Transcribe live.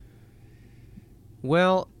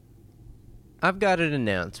Well, I've got an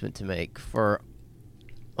announcement to make for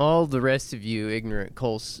all the rest of you ignorant,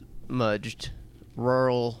 coal-smudged,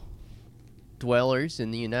 rural dwellers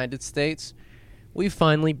in the United States. We've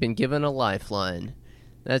finally been given a lifeline.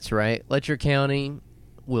 That's right, Letcher County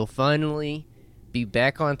will finally be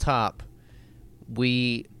back on top.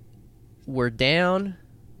 We were down.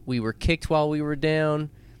 We were kicked while we were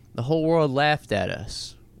down. The whole world laughed at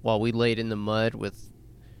us while we laid in the mud with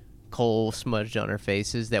coal smudged on our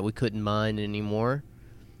faces that we couldn't mine anymore.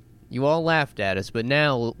 You all laughed at us, but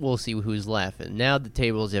now we'll see who's laughing. Now the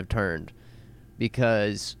tables have turned,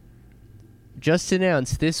 because just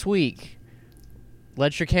announced this week,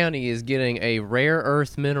 Letcher County is getting a rare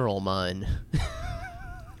earth mineral mine.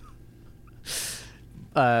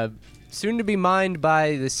 Soon to be mined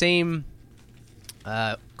by the same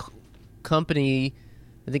company,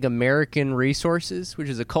 I think American Resources, which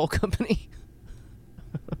is a coal company.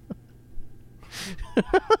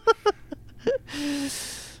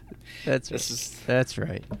 That's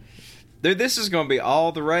right. Dude, this is going to be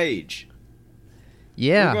all the rage.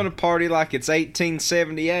 Yeah. We're going to party like it's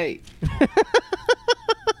 1878.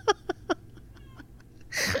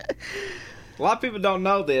 A lot of people don't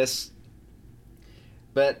know this,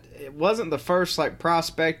 but it wasn't the first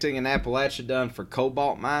prospecting in Appalachia done for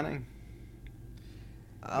cobalt mining.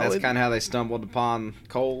 That's kind of how they stumbled upon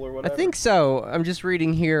coal or whatever. I think so. I'm just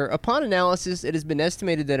reading here. Upon analysis, it has been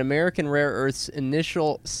estimated that American Rare Earth's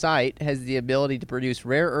initial site has the ability to produce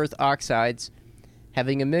rare earth oxides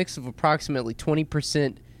having a mix of approximately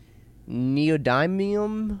 20%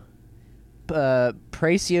 neodymium,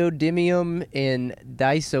 praseodymium, and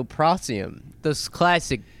disoprosium. Those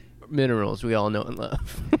classic minerals we all know and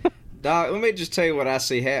love. Doc, let me just tell you what I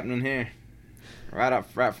see happening here. Right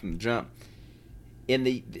from the jump. In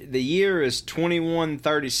the year is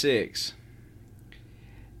 2136,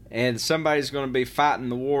 and somebody's going to be fighting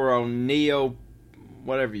the war on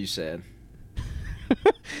whatever you said.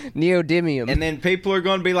 Neodymium. And then people are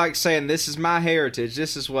going to be saying, this is my heritage.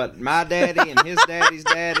 This is what my daddy and his daddy's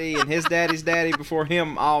daddy and his daddy's daddy before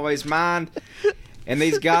him always mined. And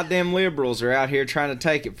these goddamn liberals are out here trying to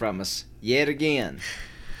take it from us yet again.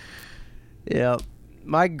 Yeah.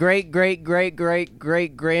 My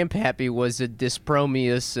great-great-great-great-great-grandpappy was a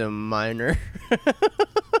dysprosium miner.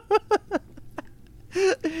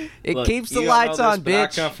 Look, keeps the lights on,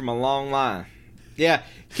 bitch. I come from a long line. Yeah,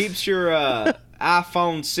 keeps your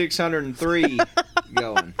iPhone 603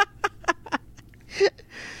 going.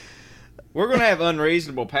 We're going to have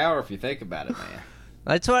unreasonable power if you think about it, man.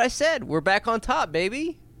 That's what I said. We're back on top,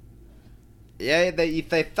 baby. Yeah, they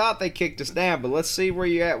thought they kicked us down, but let's see where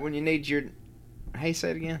you're at when you need your... Hey,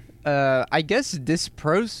 say it again. I guess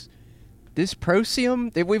dysprosium.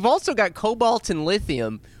 We've also got cobalt and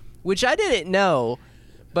lithium, which I didn't know,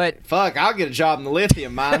 but... Fuck, I'll get a job in the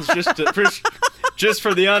lithium mines just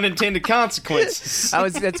for the unintended consequences.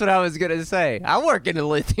 That's what I was going to say. I work in a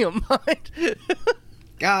lithium mine.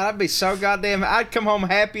 God, I'd be so goddamn... I'd come home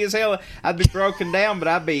happy as hell. I'd be broken down, but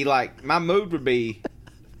I'd be my mood would be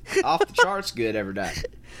off the charts good every day.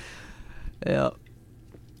 Yeah.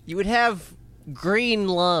 You would have green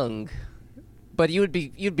lung, but you'd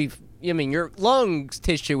be your lungs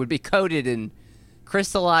tissue would be coated in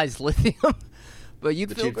crystallized lithium, but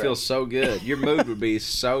you'd feel so good. Your mood would be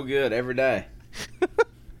so good every day.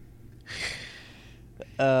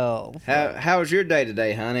 Oh, how was your day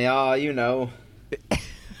today, honey? Oh,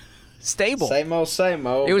 stable. Same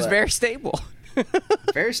old. It was very stable.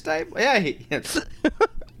 Very stable. Yeah,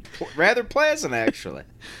 rather pleasant actually.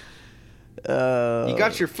 You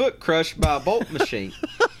got your foot crushed by a bolt machine.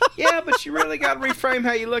 Yeah, but you really got to reframe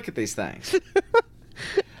how you look at these things.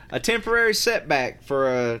 A temporary setback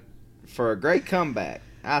for a great comeback,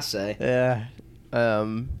 I say. Yeah.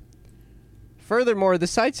 Furthermore, the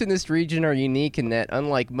sites in this region are unique in that,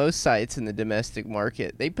 unlike most sites in the domestic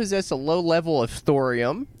market, they possess a low level of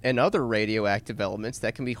thorium and other radioactive elements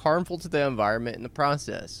that can be harmful to the environment in the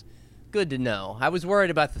process. Good to know. I was worried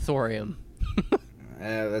about the thorium.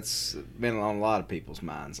 Yeah, that's been on a lot of people's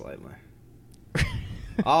minds lately.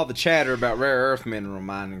 All the chatter about rare earth mineral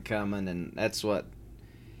mining coming, and that's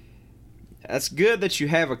good that you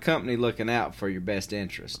have a company looking out for your best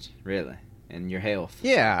interest, really, and your health.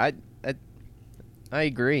 Yeah, I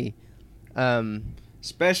agree.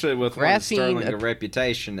 Especially with one as sterling a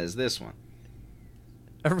reputation as this one.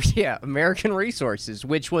 Yeah, American Resources,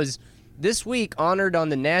 which was this week honored on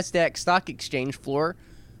the NASDAQ stock exchange floor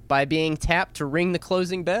by being tapped to ring the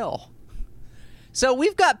closing bell. So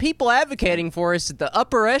we've got people advocating for us at the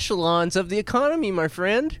upper echelons of the economy, my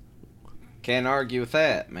friend. Can't argue with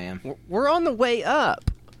that, man. We're on the way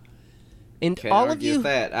up. And Can't all argue of you, with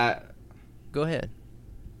that. Go ahead.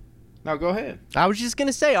 No, go ahead. I was just going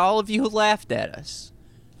to say, all of you who laughed at us.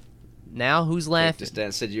 Now who's laughing? Just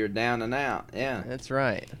that said you're down and out. Yeah. That's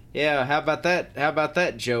right. Yeah, how about that? How about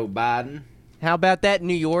that, Joe Biden? How about that,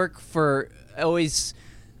 New York, for always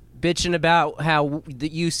bitching about how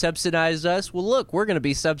you subsidize us? Well, look, we're going to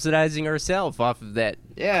be subsidizing ourselves off of that.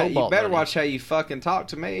 Yeah, you cobalt better money. watch how you fucking talk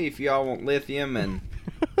to me if y'all want lithium and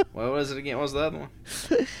what was it again? What was the other one?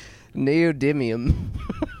 Neodymium.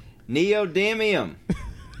 Neodymium.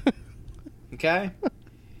 Okay?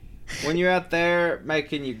 When you're out there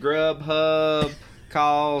making your Grubhub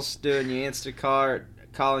calls, doing your Instacart,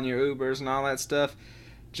 calling your Ubers and all that stuff,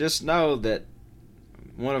 just know that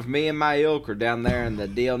one of me and my ilk are down there in the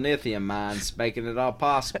Neodymium mines making it all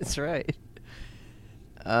possible. That's right.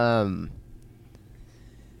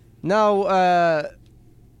 No,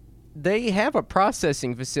 they have a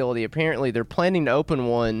processing facility. Apparently, they're planning to open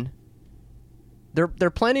one.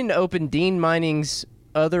 They're planning to open Dean Mining's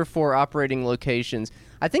other 4 operating locations.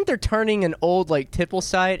 I think they're turning an old like tipple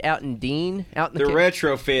site out in Dean. They're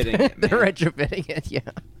retrofitting it. They're retrofitting it. Yeah.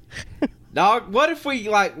 Dog, what if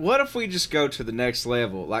we just go to the next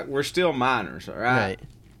level? Like, we're still miners, all right? Right.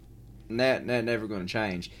 And that never going to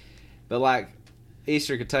change. But like,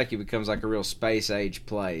 Eastern Kentucky becomes like a real space age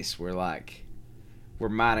place where like we're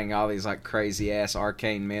mining all these like crazy ass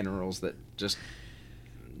arcane minerals that just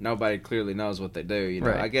nobody clearly knows what they do. You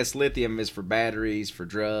know, Right. I guess lithium is for batteries, for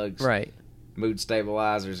drugs, Right. mood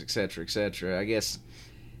stabilizers, etc., etc. I guess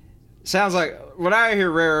sounds like when I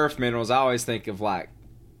hear rare earth minerals, I always think of like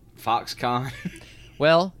Foxconn.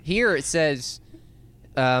 Well, here it says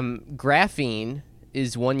graphene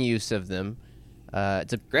is one use of them.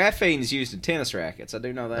 It's a Graphene is used in tennis rackets. I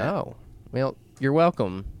do know that. Oh, well, you're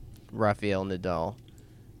welcome, Rafael Nadal.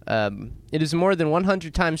 It is more than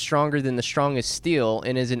 100 times stronger than the strongest steel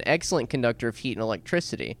and is an excellent conductor of heat and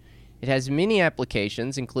electricity. It has many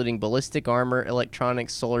applications, including ballistic armor,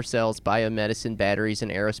 electronics, solar cells, biomedicine, batteries,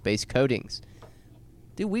 and aerospace coatings.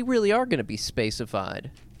 Dude, we really are going to be spaceified.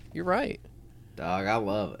 You're right. Dog, I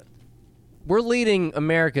love it. We're leading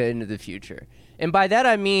America into the future. And by that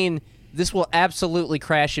I mean this will absolutely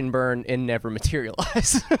crash and burn and never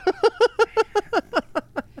materialize.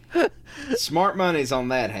 Smart money's on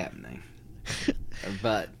that happening.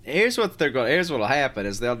 But here's what'll happen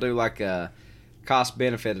is they'll do like a cost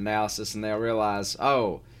benefit analysis and they'll realize,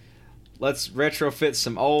 oh, let's retrofit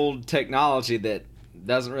some old technology that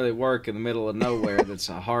doesn't really work in the middle of nowhere. That's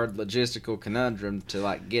a hard logistical conundrum to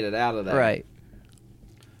like get it out of there. Right.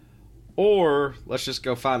 Or let's just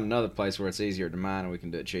go find another place where it's easier to mine and we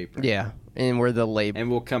can do it cheaper. Yeah, and we're the labor.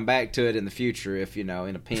 And we'll come back to it in the future if, in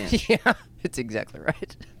a pinch. Yeah, it's exactly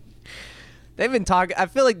right. They've been talking. I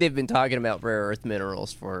feel like they've been talking about rare earth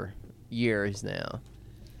minerals for years now.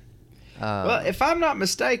 Well, if I'm not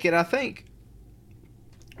mistaken, I think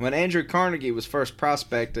when Andrew Carnegie was first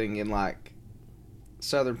prospecting in like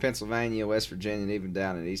southern Pennsylvania, West Virginia, and even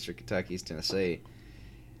down in eastern Kentucky, East Tennessee,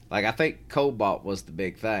 like I think cobalt was the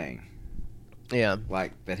big thing. Yeah.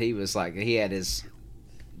 Like that he had his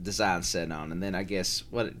design set on, and then I guess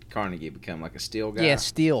what did Carnegie become, like a steel guy? Yeah,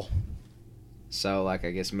 steel. So like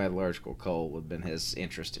I guess metallurgical coal would have been his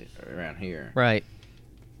interest around here. Right.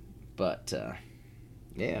 But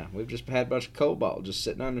yeah, we've just had a bunch of cobalt just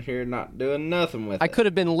sitting under here not doing nothing with it. I could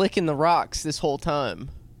have been licking the rocks this whole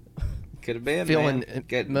time. Could have been Feeling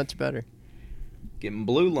man. much better. Getting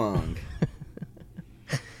blue lung.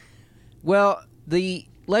 Well, the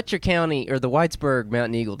Letcher County, or the Whitesburg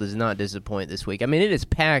Mountain Eagle, does not disappoint this week. I mean, it is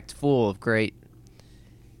packed full of great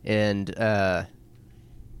and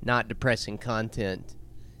not depressing content.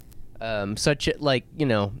 Such like,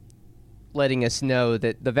 letting us know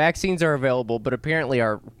that the vaccines are available, but apparently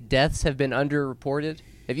our deaths have been underreported.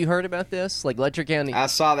 Have you heard about this? Like Letcher County, I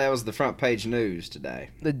saw that was the front page news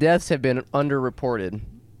today. the deaths have been underreported.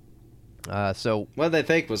 So What did they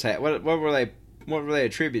think was what were they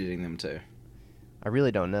attributing them to? I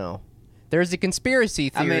really don't know. There's a conspiracy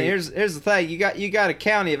theory. I mean, here's the thing. You got a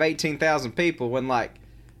county of 18,000 people when like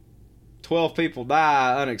 12 people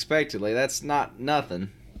die unexpectedly. That's not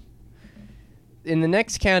nothing. In the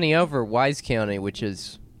next county over, Wise County, which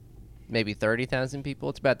is maybe 30,000 people,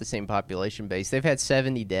 it's about the same population base. They've had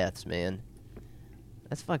 70 deaths, man.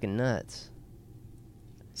 That's fucking nuts.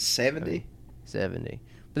 70? 70.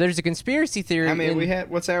 But there's a conspiracy theory. I mean, we had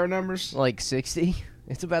what's our numbers? like 60.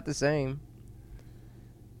 It's about the same.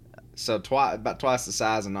 So about twice the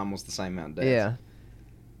size and almost the same amount of deaths. Yeah.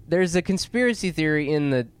 There's a conspiracy theory in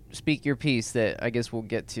the Speak Your Piece that I guess we'll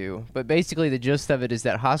get to. But basically the gist of it is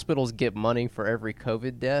that hospitals get money for every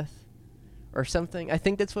COVID death or something. I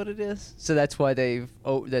think that's what it is. So that's why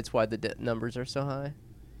that's why the numbers are so high.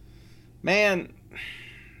 Man,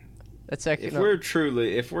 That's if we're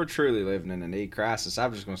truly living in an e-crisis,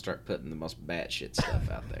 I'm just gonna start putting the most batshit stuff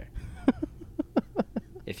out there.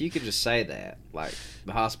 If you could just say that, like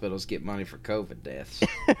the hospitals get money for COVID deaths.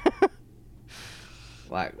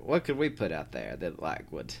 Like, what could we put out there that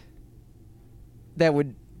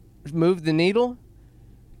would move the needle?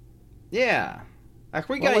 Yeah. Like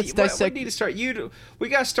we need to start we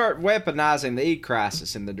got to start weaponizing the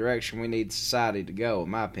e-crisis in the direction we need society to go, in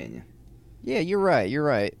my opinion. Yeah, you're right.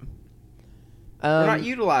 We're not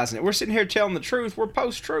utilizing it. We're sitting here telling the truth. We're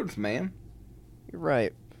post-truth, man. You're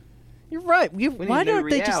right. Why don't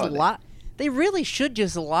they just lie? They really should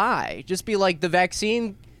just lie. Just be like, the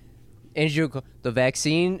vaccine gives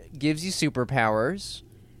you superpowers.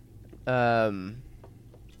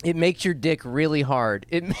 It makes your dick really hard.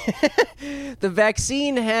 The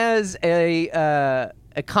vaccine has a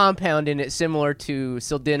compound in it similar to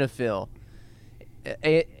sildenafil.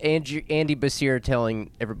 Andy Basir telling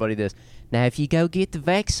everybody this. Now, if you go get the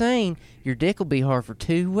vaccine, your dick will be hard for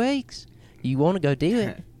 2 weeks. You want to go do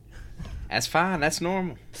it? That's fine. That's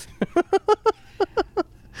normal.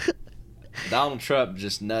 Donald Trump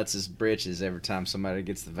just nuts his britches every time somebody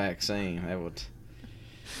gets the vaccine. That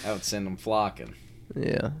would send them flocking.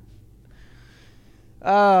 Yeah.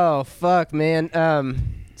 Oh, fuck, man.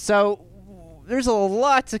 So there's a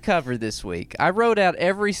lot to cover this week. I wrote out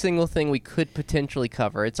every single thing we could potentially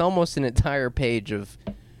cover. It's almost an entire page of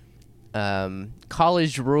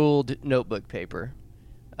college-ruled notebook paper.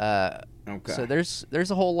 Okay. So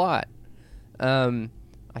there's a whole lot. I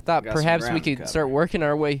thought perhaps we could start working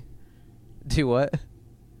our way. Do what?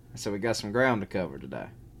 So we got some ground to cover today.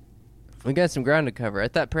 We got some ground to cover. I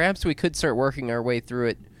thought perhaps we could start working our way through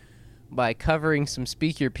it by covering some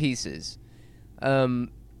Speak Your Pieces.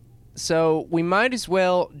 So we might as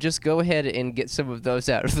well just go ahead and get some of those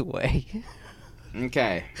out of the way.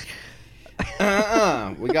 Okay.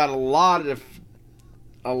 We got a lot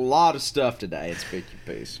of stuff today at Speak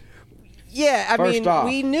Your Piece. Yeah, I mean,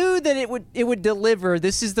 we knew that it would deliver.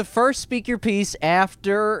 This is the first Speak Your Piece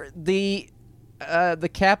after the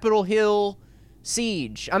Capitol Hill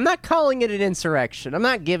siege. I'm not calling it an insurrection. I'm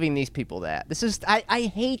not giving these people that. This is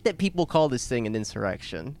I hate that people call this thing an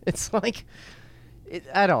insurrection. It's like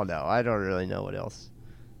I don't know. I don't really know what else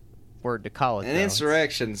word to call it. An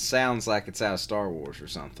insurrection sounds like it's out of Star Wars or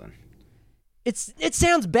something. It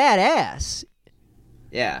sounds badass.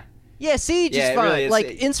 Yeah. Yeah, siege is fine. Really like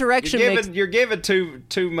insurrection you're giving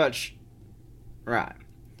too much. Right.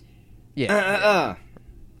 Yeah.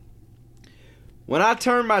 When I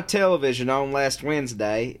turned my television on last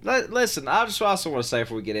Wednesday, listen, I just also want to say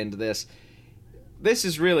before we get into this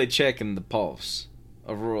is really checking the pulse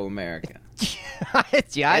of rural America.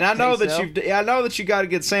 Yeah, and I know that you got a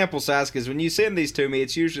good sample size because when you send these to me,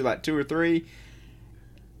 it's usually like 2 or 3.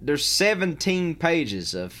 There's 17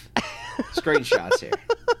 pages of screenshots here.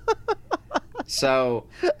 So,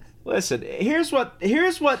 listen, here's what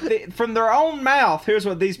from their own mouth, here's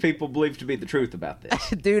what these people believe to be the truth about this.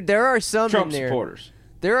 Dude, there are some Trump in there. supporters.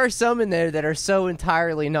 There are some in there that are so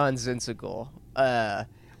entirely nonsensical. Well,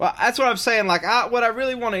 that's what I'm saying. Like, what I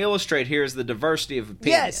really want to illustrate here is the diversity of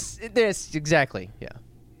opinion. Yes, exactly. Yeah.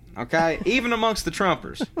 Okay? Even amongst the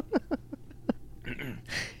Trumpers.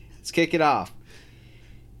 Let's kick it off.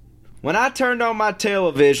 When I turned on my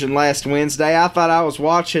television last Wednesday, I thought I was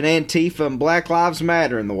watching Antifa and Black Lives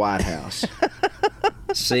Matter in the White House.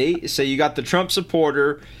 See? So you got the Trump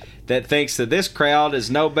supporter that thinks that this crowd is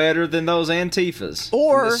no better than those Antifas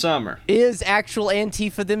or this summer. Is actual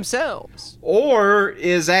Antifa themselves. Or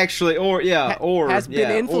is actually, has been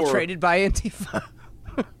infiltrated by Antifa.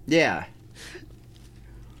 Yeah.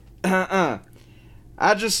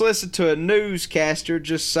 I just listened to a newscaster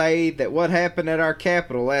just say that what happened at our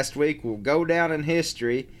Capitol last week will go down in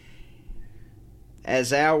history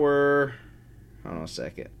as our... Hold on a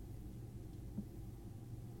second.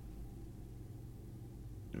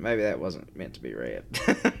 Maybe that wasn't meant to be read.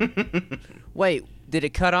 Wait, did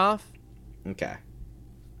it cut off? Okay.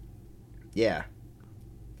 Yeah.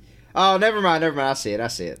 Oh, never mind. I see it.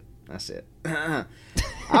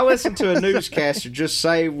 I listened to a newscaster just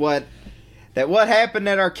say what happened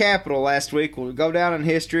at our Capitol last week will go down in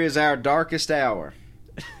history as our darkest hour.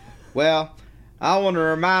 Well, I want to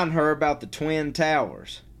remind her about the Twin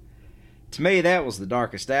Towers. To me, that was the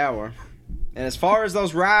darkest hour. And as far as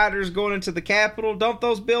those rioters going into the Capitol, don't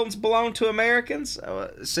those buildings belong to Americans?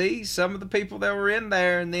 See, some of the people that were in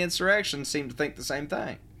there in the insurrection seem to think the same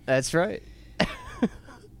thing. That's right.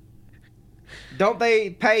 Don't they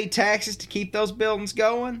pay taxes to keep those buildings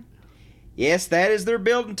going? Yes, that is their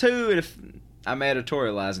building too. I'm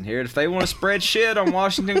editorializing here. If they want to spread shit on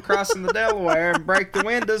Washington crossing the Delaware and break the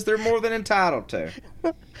windows, they're more than entitled to.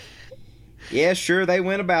 Yeah, sure, they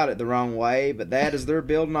went about it the wrong way, but that is their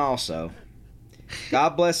building also.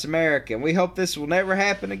 God bless America, and we hope this will never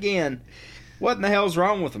happen again. What in the hell's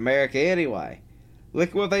wrong with America anyway? Look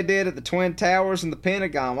at what they did at the Twin Towers and the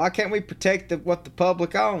Pentagon. Why can't we protect what the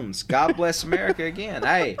public owns? God bless America again.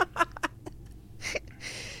 Hey.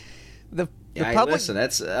 The hey, public... listen,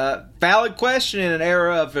 that's a valid question in an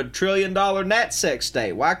era of a $1 trillion NatSec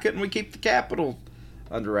state. Why couldn't we keep the Capitol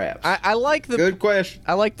under wraps? I like the... Good question.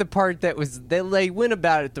 I like the part that was... They went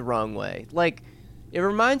about it the wrong way. Like, it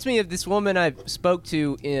reminds me of this woman I spoke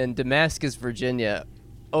to in Damascus, Virginia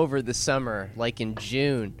over the summer, like in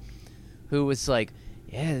June, who was like,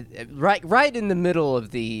 yeah, right in the middle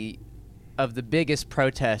of the biggest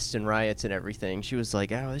protests and riots and everything. She was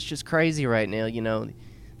like, oh, it's just crazy right now, you know.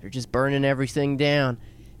 They're just burning everything down.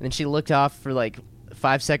 And then she looked off for like a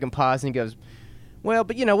 5-second pause and goes, well,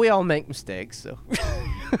 but you know, we all make mistakes, so.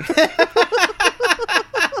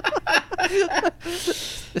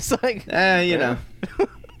 It's like, you know,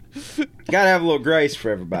 gotta have a little grace for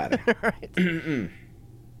everybody. Right.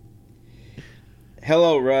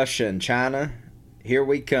 Hello, Russia and China. Here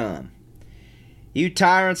we come. You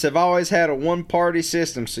tyrants have always had a one-party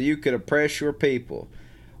system so you could oppress your people.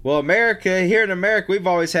 Well, here in America, we've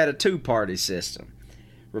always had a two-party system.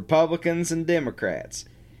 Republicans and Democrats.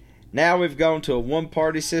 Now we've gone to a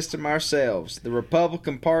one-party system ourselves. The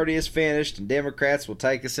Republican Party is finished, and Democrats will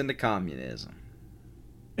take us into communism.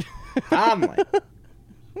 Finally.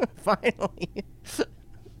 Finally.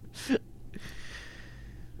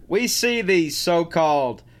 We see these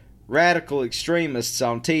so-called radical extremists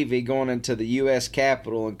on TV going into the U.S.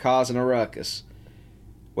 Capitol and causing a ruckus.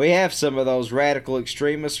 We have some of those radical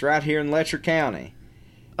extremists right here in Letcher County.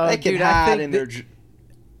 They can hide in their...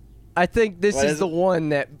 I think this is the one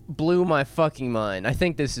that blew my fucking mind. I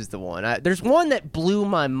think this is the one. There's one that blew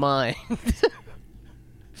my mind.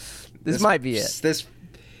 This might be it.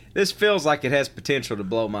 This feels like it has potential to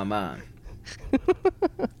blow my mind.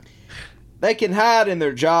 They can hide in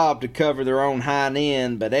their job to cover their own hind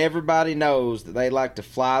end, but everybody knows that they like to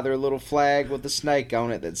fly their little flag with a snake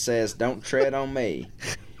on it that says, "Don't tread on me."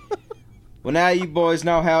 Well, now you boys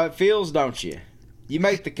know how it feels, don't you? You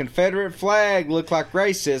make the Confederate flag look like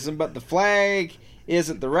racism, but the flag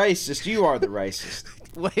isn't the racist. You are the racist.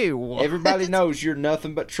 Wait, what? Everybody knows you're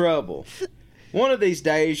nothing but trouble. One of these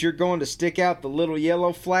days, you're going to stick out the little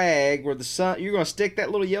yellow flag where the sun... You're going to stick that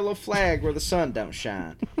little yellow flag where the sun don't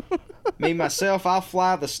shine. Me, myself, I'll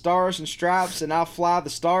fly the stars and stripes, and I'll fly the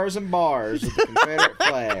stars and bars with the Confederate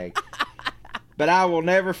flag. But I will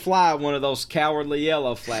never fly one of those cowardly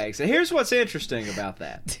yellow flags. And here's what's interesting about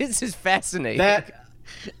that. This is fascinating.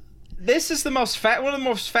 This is one of the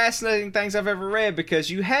most fascinating things I've ever read, because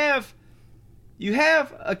you have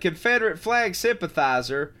a Confederate flag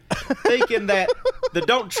sympathizer thinking that the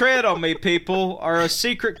 "Don't Tread on Me" people are a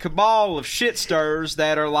secret cabal of shit stirrers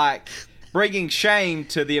that are like bringing shame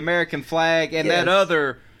to the American flag and that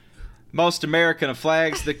other most American of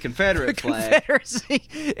flags, the Confederate flag. Confederacy.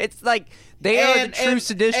 It's like they are the true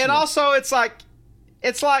seditionists. And also, it's like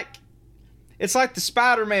the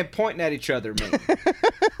Spider-Man pointing at each other meme.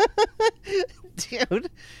 Dude,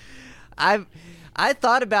 I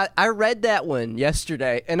thought about... I read that one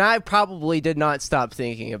yesterday, and I probably did not stop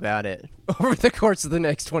thinking about it over the course of the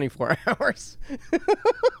next 24 hours.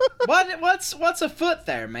 What's afoot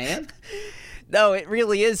there, man? No, it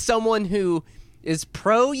really is someone who is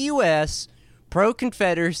pro-U.S.,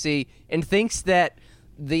 pro-Confederacy, and thinks that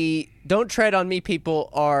the "Don't Tread on Me" people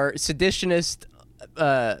are seditionist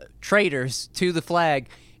traitors to the flag.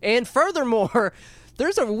 And furthermore,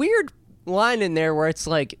 there's a weird line in there where it's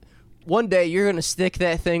like, one day you're gonna stick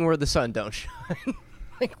that thing where the sun don't shine.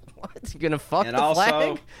 Like, what? You're gonna fuck the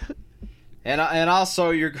flag? And also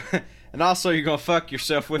you're gonna fuck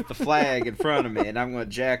yourself with the flag in front of me, and I'm gonna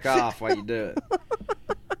jack off while you do it.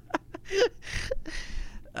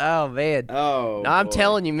 Oh man! Oh, no, I'm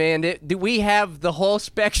telling you, man. We have the whole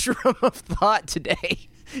spectrum of thought today.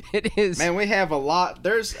 It is. Man, we have a lot.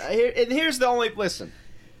 Here's the only listen.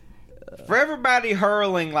 For everybody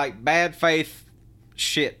hurling like bad faith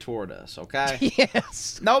shit toward us, okay?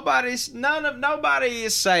 Yes. Nobody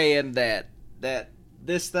is saying that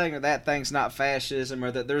this thing or that thing's not fascism,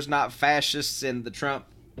 or that there's not fascists in the Trump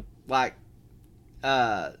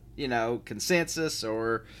consensus,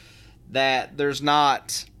 or that there's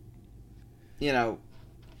not,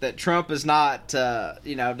 that Trump is not,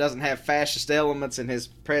 doesn't have fascist elements in his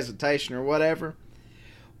presentation or whatever.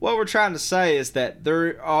 What we're trying to say is that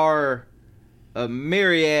there are a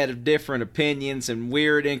myriad of different opinions and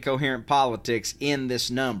weird, incoherent politics in this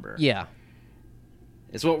number. Yeah.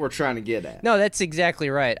 It's what we're trying to get at. No, that's exactly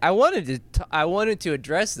right. I wanted to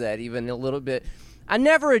address that even a little bit. I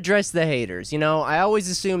never address the haters. I always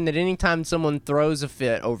assume that anytime someone throws a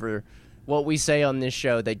fit over what we say on this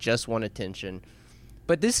show, they just want attention.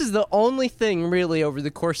 But this is the only thing really over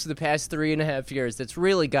the course of the past 3.5 years that's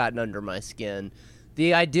really gotten under my skin.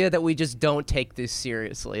 The idea that we just don't take this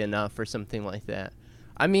seriously enough or something like that.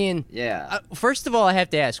 I mean, yeah. First of all, I have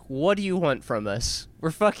to ask, what do you want from us?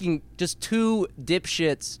 We're fucking just two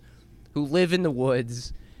dipshits who live in the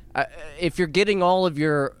woods. If you're getting all of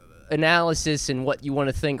your analysis and what you want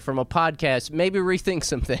to think from a podcast, maybe rethink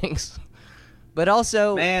some things. But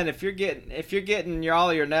also, man, if you're getting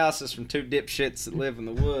all your analysis from two dipshits that live in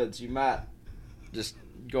the woods, you might just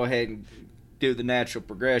go ahead and do the natural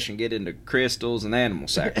progression, get into crystals and animal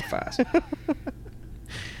sacrifice.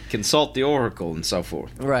 Consult the oracle and so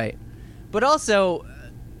forth. Right. But also,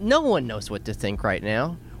 no one knows what to think right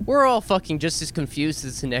now. We're all fucking just as confused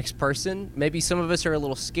as the next person. Maybe some of us are a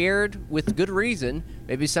little scared with good reason.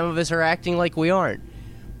 Maybe some of us are acting like we aren't.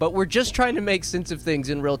 But we're just trying to make sense of things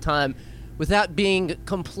in real time without being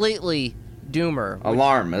completely doomer.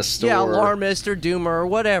 Alarmist. Yeah, alarmist or doomer or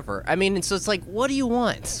whatever. I mean, and so it's like, what do you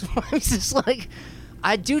want? It's just like,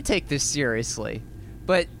 I do take this seriously.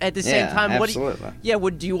 But at the same time,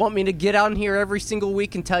 do you want me to get out here every single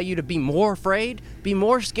week and tell you to be more afraid, be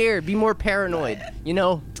more scared, be more paranoid?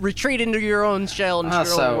 Retreat into your own shell, into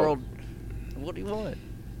your own world. What do you want?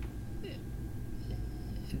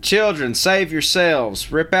 Children, save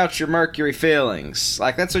yourselves. Rip out your Mercury feelings.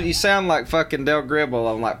 Like, that's what you sound like, fucking Del Gribble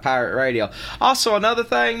on, like, pirate radio. Also, another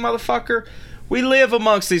thing, motherfucker, we live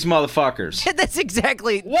amongst these motherfuckers. That's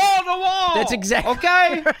exactly... Wall to wall! That's exactly...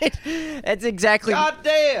 Okay? Right? That's exactly... God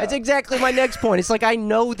damn! That's exactly my next point. It's like, I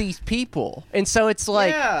know these people. And so it's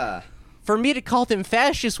like... Yeah. For me to call them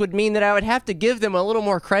fascists would mean that I would have to give them a little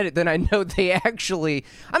more credit than I know they actually...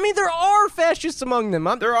 I mean, there are fascists among them.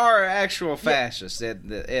 There are actual fascists in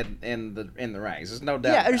the ranks. There's no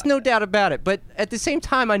doubt. Yeah, there's no doubt about it. But at the same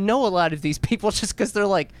time, I know a lot of these people just because they're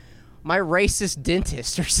like my racist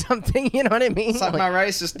dentist or something. You know what I mean? It's like my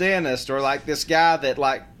racist dentist, or like this guy that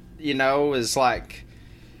is like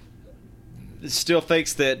still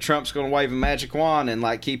thinks that Trump's going to wave a magic wand and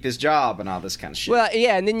like keep his job and all this kind of shit. Well,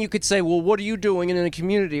 yeah, and then you could say, well, what are you doing in the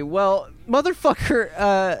community? Well,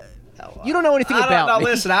 motherfucker, you don't know anything about me.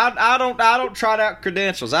 Listen, I don't trot out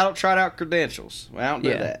credentials. I don't trot out credentials. I don't do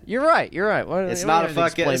that. You're right. Well, it's not a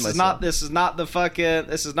fucking. This is not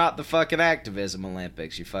the fucking activism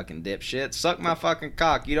Olympics. You fucking dipshit. Suck my fucking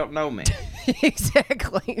cock. You don't know me.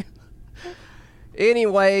 Exactly.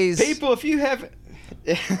 Anyways, people, if you haven't.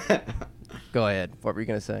 Go ahead. What were you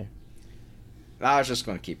going to say? I was just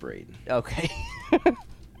going to keep reading. Okay.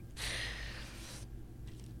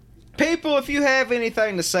 People, if you have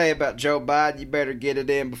anything to say about Joe Biden, you better get it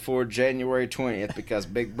in before January 20th because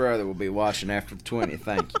Big Brother will be watching after the 20th.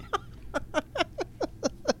 Thank you.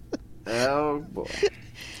 Oh, boy.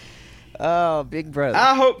 Oh, Big Brother.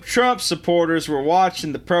 I hope Trump supporters were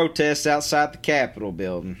watching the protests outside the Capitol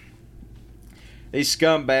building. These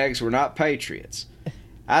scumbags were not patriots.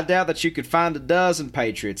 I doubt that you could find a dozen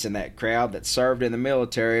patriots in that crowd that served in the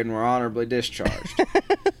military and were honorably discharged.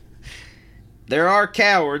 There are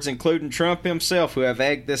cowards, including Trump himself, who have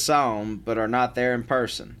egged this on, but are not there in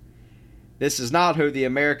person. This is not who the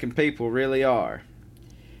American people really are.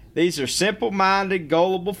 These are simple-minded,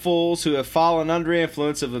 gullible fools who have fallen under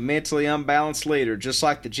influence of a mentally unbalanced leader, just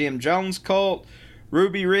like the Jim Jones cult,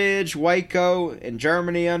 Ruby Ridge, Waco, and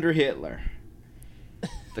Germany under Hitler.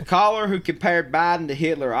 The caller who compared Biden to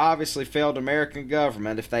Hitler obviously failed American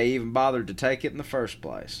government if they even bothered to take it in the first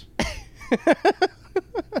place.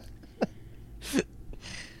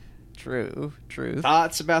 True.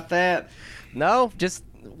 Thoughts about that? No, just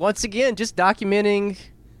once again, just documenting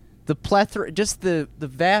the plethora, just the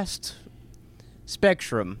vast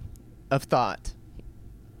spectrum of thought.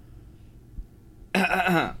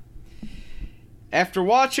 After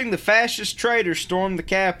watching the fascist traitors storm the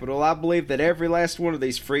Capitol, I believe that every last one of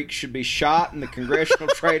these freaks should be shot, and the congressional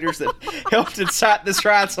traitors that helped incite this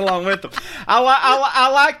riots along with them. I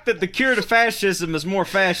like that the cure to fascism is more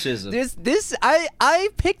fascism. I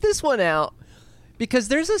picked this one out because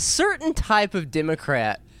there's a certain type of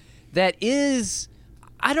Democrat that is,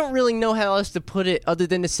 I don't really know how else to put it other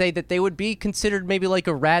than to say that they would be considered maybe like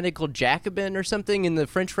a radical Jacobin or something in the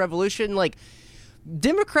French Revolution, like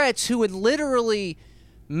Democrats who would literally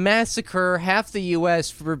massacre half the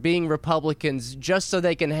U.S. for being Republicans just so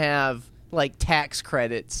they can have, like, tax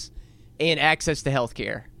credits and access to health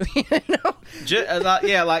care. You know?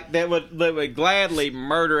 Like they would gladly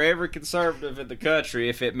murder every conservative in the country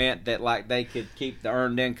if it meant that like they could keep the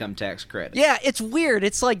earned income tax credit. Yeah, it's weird.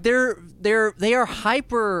 It's like they are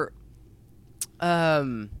hyper. I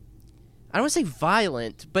don't want to say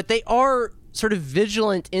violent, but they are sort of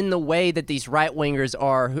vigilant in the way that these right wingers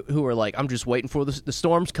are, who are like, I'm just waiting for the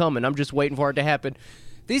storm's coming. I'm just waiting for it to happen.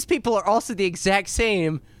 These people are also the exact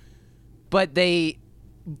same, but they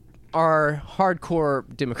are hardcore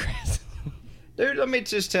Democrats. Dude, let me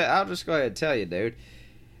just tell. I'll just go ahead and tell you, dude.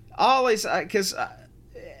 Always, because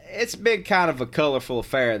it's been kind of a colorful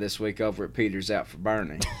affair this week over at Peter's Out for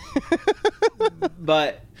Bernie.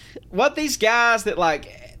 But what these guys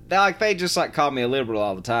they just like call me a liberal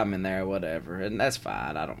all the time in there or whatever, and that's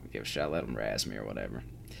fine. I don't give a shit. Let them razz me or whatever.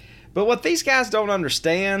 But what these guys don't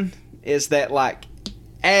understand is that like,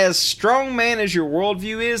 as strongman as your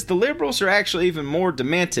worldview is, the liberals are actually even more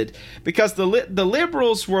demented, because the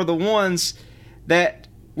liberals were the ones that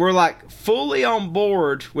were like fully on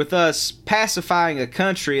board with us pacifying a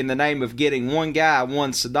country in the name of getting one guy,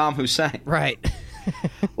 one Saddam Hussein. Right.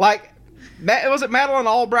 Like, was it Madeleine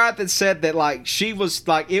Albright that said that like she was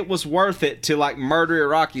like it was worth it to like murder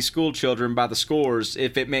Iraqi school children by the scores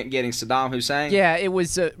if it meant getting Saddam Hussein? Yeah, it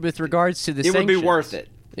was with regards to the sanctions. It would be worth it.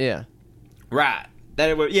 Yeah. Right. That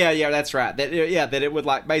it would, that's right. That it would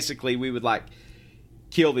like basically we would like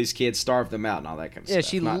kill these kids, starve them out, and all that kind of stuff.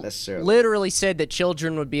 She not necessarily. Literally said that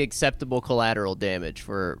children would be acceptable collateral damage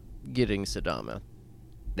for getting Saddam out.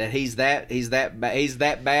 That he's that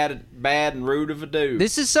bad and rude of a dude.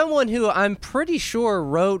 This is someone who I'm pretty sure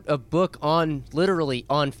wrote a book on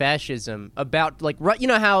fascism about like you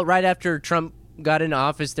know how right after Trump got into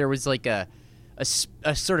office there was like a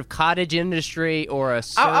sort of cottage industry or a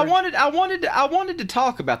surge. I wanted to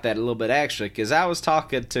talk about that a little bit actually, because I was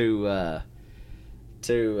talking to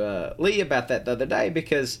Lee about that the other day,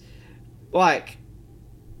 because like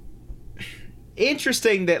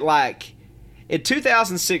interesting that like in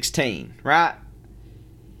 2016, right?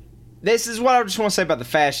 This is what I just want to say about the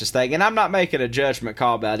fascist thing, and I'm not making a judgment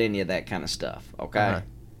call about any of that kind of stuff, okay? Uh-huh.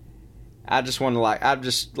 I just want to I'm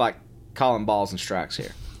just calling balls and strikes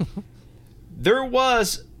here. There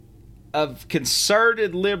was a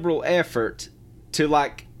concerted liberal effort to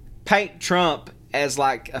like paint Trump as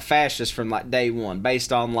like a fascist from like day one,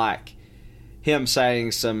 based on like him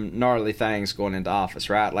saying some gnarly things going into office,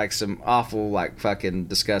 right? Like some awful, like fucking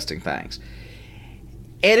disgusting things.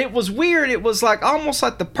 And it was weird. It was like almost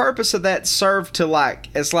like the purpose of that served to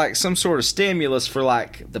like as like some sort of stimulus for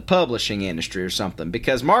like the publishing industry or something,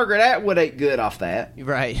 because Margaret Atwood ate good off that.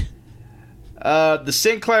 Right. The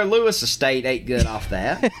Sinclair Lewis estate ain't good off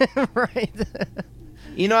that. Right.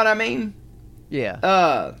 You know what I mean?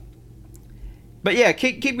 Yeah. But yeah,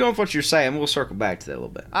 keep going with what you're saying. We'll circle back to that a little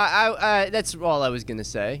bit. That's all I was gonna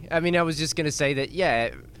say. I mean, I was just gonna say that.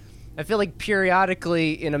 Yeah, I feel like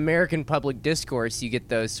periodically in American public discourse, you get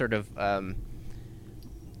those sort of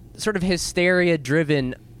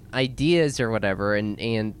hysteria-driven ideas or whatever,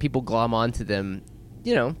 and people glom onto them.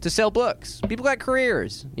 You know, to sell books. People got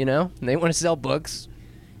careers, you know, and they want to sell books.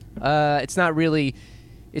 It's not really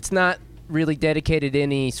dedicated to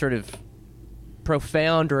any sort of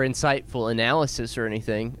profound or insightful analysis or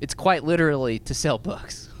anything. It's quite literally to sell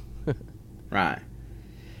books. Right.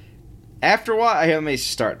 Let me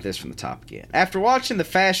start this from the top again. After watching the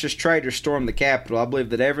fascist traitors storm the Capitol, I believe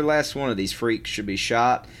that every last one of these freaks should be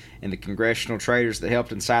shot, and the congressional traitors that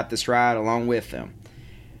helped incite this riot along with them.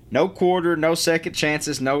 No quarter, no second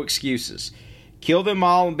chances, no excuses. Kill them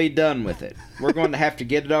all and be done with it. We're going to have to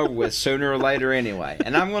get it over with sooner or later anyway.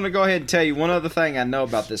 And I'm going to go ahead and tell you one other thing I know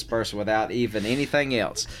about this person without even anything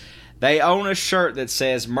else. They own a shirt that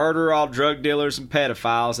says "Murder all drug dealers and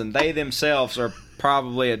pedophiles," and they themselves are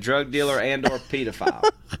probably a drug dealer and or pedophile.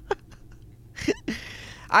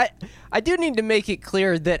 I do need to make it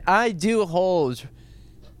clear that I do hold,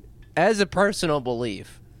 as a personal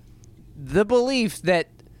belief, the belief that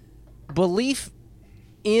belief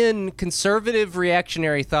in conservative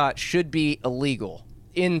reactionary thought should be illegal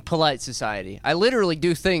in polite society. I literally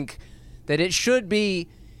do think that it should be.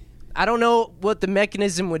 I don't know what the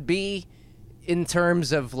mechanism would be in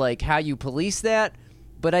terms of like how you police that,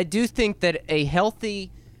 but I do think that a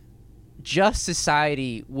healthy, just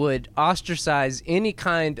society would ostracize any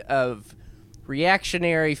kind of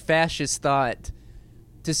reactionary fascist thought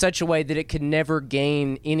to such a way that it could never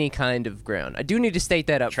gain any kind of ground. I do need to state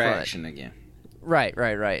that up front. Traction again. Right.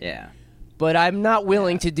 Yeah. But I'm not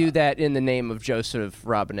willing to do that in the name of Joseph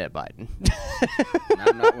Robinette Biden.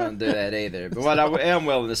 I'm not willing to do that either. But what I am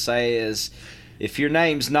willing to say is, if your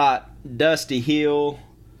name's not Dusty Hill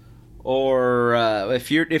Or if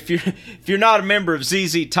you're not a member of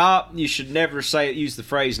ZZ Top, you should never use the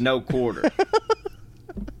phrase "no quarter."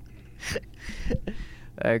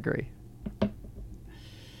 I agree.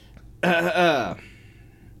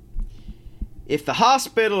 If the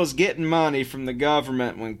hospital is getting money from the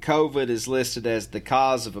government when COVID is listed as the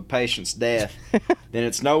cause of a patient's death, then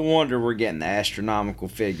it's no wonder we're getting astronomical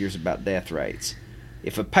figures about death rates.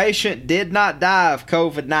 If a patient did not die of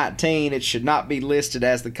COVID-19, it should not be listed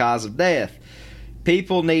as the cause of death.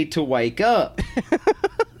 People need to wake up.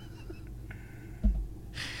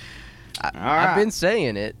 I've been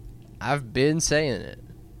saying it. I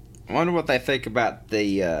wonder what they think about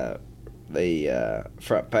the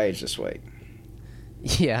front page this week.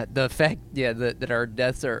 Yeah, the fact that our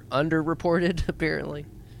deaths are underreported, apparently.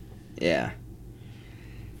 Yeah.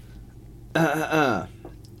 The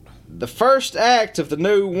first act of the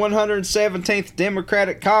new 117th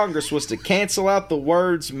Democratic Congress was to cancel out the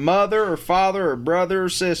words mother or father or brother or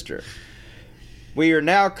sister. We are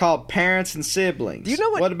now called parents and siblings. Do you know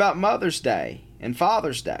what about Mother's Day and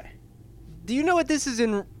Father's Day? Do you know what this is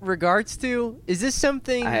in regards to? Is this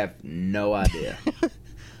something... I have no idea.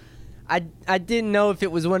 I didn't know if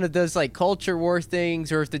it was one of those like culture war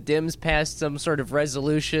things or if the Dems passed some sort of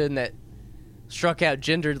resolution that struck out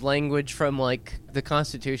gendered language from like the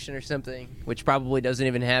Constitution or something, which probably doesn't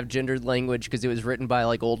even have gendered language because it was written by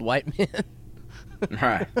like old white men.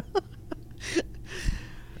 Right.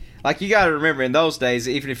 Like, you got to remember, in those days,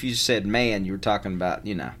 even if you said man, you were talking about,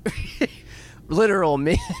 literal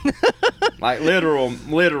men. Like literal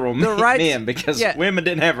men, because women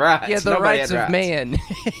didn't have rights. Yeah, the rights of man.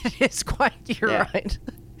 It's quite, you're right.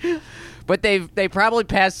 But they probably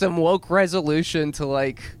passed some woke resolution to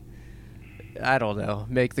like, I don't know,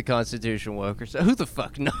 make the Constitution woke or so. Who the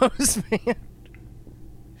fuck knows, man?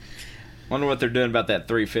 Wonder what they're doing about that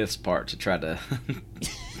 3/5 part to try to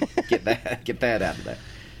get that out of there.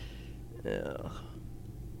 Yeah.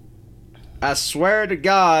 I swear to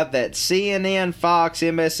God that CNN, Fox,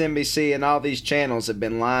 MSNBC, and all these channels have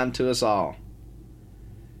been lying to us all.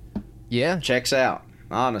 Yeah. Checks out,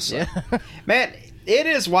 honestly. Yeah. Man, it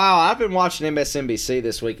is wild. I've been watching MSNBC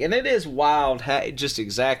this week, and it is wild just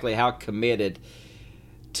exactly how committed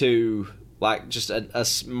to like just a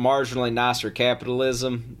marginally nicer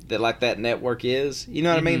capitalism that network is. You know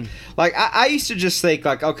what I mean? Like, I used to just think,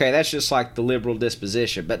 like, okay, that's just like the liberal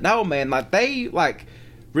disposition. But no, man, like, they, like,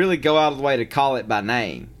 really go out of the way to call it by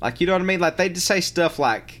name. Like, you know what I mean? Like, they just say stuff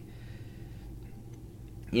like,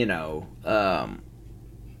 when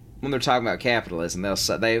they're talking about capitalism, they'll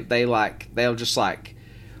say, they'll just like,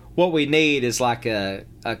 what we need is like a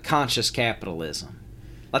conscious capitalism.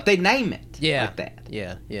 Like, they name it like that.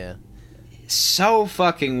 Yeah, yeah. So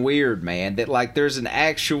fucking weird, man, that like there's an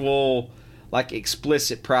actual like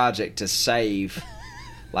explicit project to save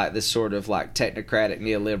like this sort of like technocratic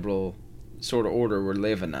neoliberal sort of order we're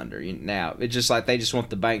living under now. It's just like they just want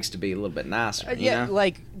the banks to be a little bit nicer. You know?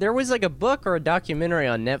 Like there was like a book or a documentary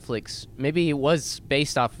on Netflix. Maybe it was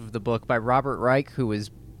based off of the book by Robert Reich, who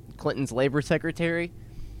was Clinton's labor secretary.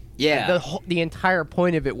 Yeah. The entire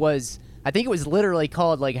point of it was, I think it was literally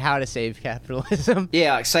called like How to Save Capitalism.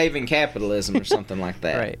 Yeah, like Saving Capitalism or something like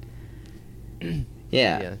that. Right.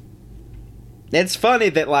 Yeah. It's funny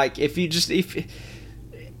that like if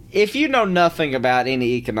you know nothing about any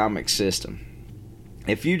economic system,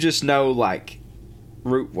 if you just know like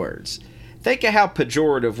root words, think of how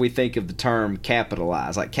pejorative we think of the term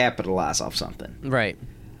capitalize, like capitalize off something. Right.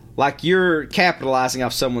 Like you're capitalizing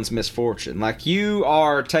off someone's misfortune. Like you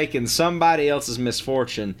are taking somebody else's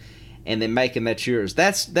misfortune and then making that yours.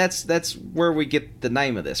 That's where we get the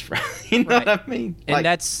name of this from. You know what I mean? And like,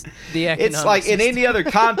 that's the economic It's like system. in any other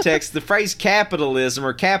context, the phrase capitalism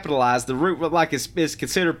or capitalize, the root like is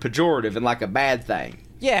considered pejorative and like a bad thing.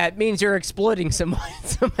 Yeah, it means you're exploiting someone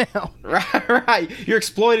somehow. Right. You're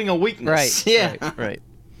exploiting a weakness. Right. Yeah. Right.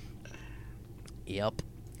 Yep.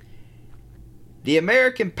 The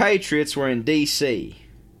American Patriots were in D.C.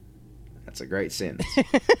 That's a great sentence.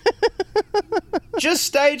 Just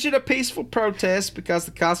staging a peaceful protest because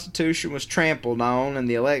the Constitution was trampled on and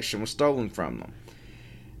the election was stolen from them.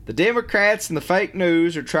 The Democrats and the fake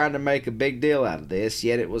news are trying to make a big deal out of this,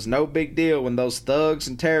 yet it was no big deal when those thugs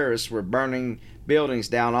and terrorists were burning buildings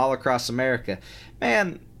down all across America.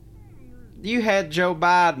 Man, you had Joe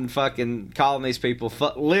Biden fucking calling these people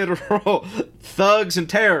literal thugs and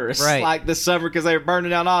terrorists like this summer because they were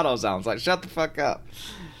burning down auto zones. Like, shut the fuck up.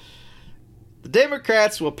 The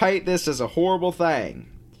Democrats will paint this as a horrible thing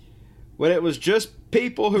when it was just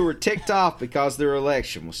people who were ticked off because their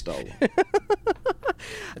election was stolen.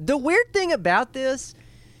 The weird thing about this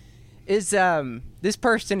is this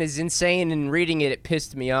person is insane, and reading it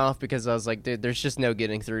pissed me off because I was like, dude, there's just no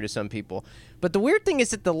getting through to some people. But the weird thing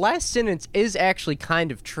is that the last sentence is actually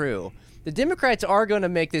kind of true. The Democrats are going to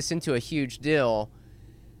make this into a huge deal,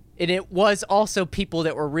 and it was also people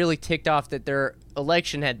that were really ticked off that their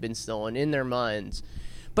election had been stolen in their minds.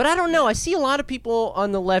 But I don't know. I see a lot of people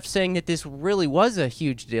on the left saying that this really was a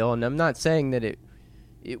huge deal, and I'm not saying that it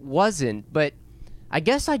wasn't, but I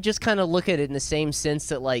guess I just kind of look at it in the same sense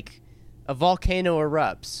that, like, a volcano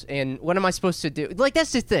erupts, and what am I supposed to do? Like,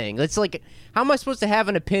 that's the thing. It's like, how am I supposed to have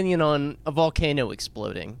an opinion on a volcano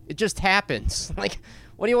exploding? It just happens. Like,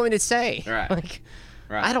 what do you want me to say? Right. Like,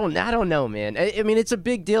 right. I don't know, man. I mean, it's a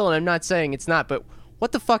big deal, and I'm not saying it's not, but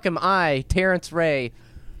what the fuck am I, Terrence Ray,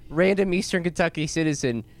 random Eastern Kentucky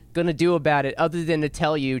citizen, gonna do about it other than to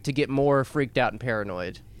tell you to get more freaked out and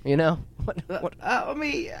paranoid? You know? Let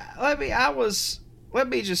me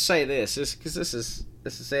just say this, because this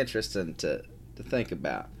is interesting to think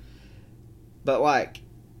about. But, like,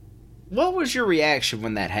 what was your reaction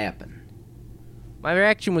when that happened? My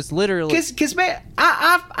reaction was literally, because man,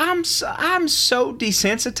 I'm so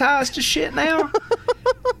desensitized to shit now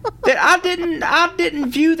that I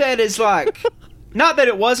didn't view that as, like, not that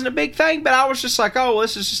it wasn't a big thing, but I was just like, oh,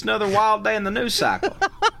 this is just another wild day in the news cycle.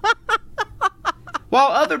 While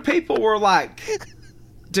other people were, like,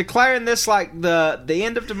 declaring this like the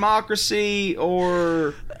end of democracy,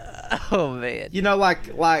 or oh man, you know,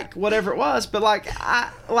 like whatever it was. But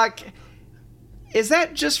is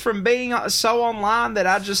that just from being so online that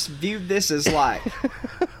I just viewed this as like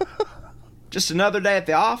just another day at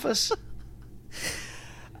the office?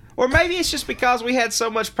 Or maybe it's just because we had so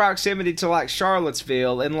much proximity to, like,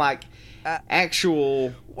 Charlottesville and, like,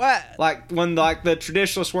 actual... What? Like, when, like, the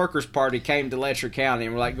Traditionalist Workers' Party came to Letcher County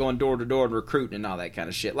and were, like, going door to door and recruiting and all that kind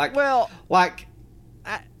of shit. Like, well, like...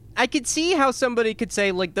 I could see how somebody could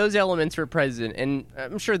say, like, those elements were present, and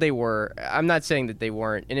I'm sure they were. I'm not saying that they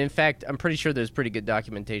weren't. And, in fact, I'm pretty sure there's pretty good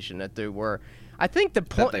documentation that they were. I think the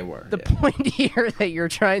point... point here that you're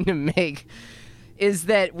trying to make is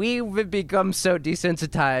that we've become so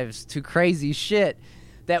desensitized to crazy shit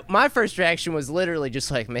that my first reaction was literally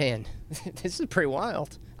just like, man, this is pretty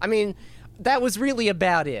wild. I mean, that was really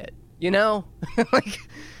about it, you know? Like,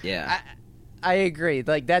 yeah. I agree.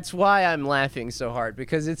 Like, that's why I'm laughing so hard,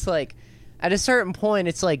 because it's like, at a certain point,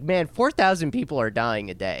 it's like, man, 4,000 people are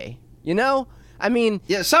dying a day, you know? I mean...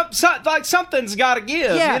 Yeah, like, something's got to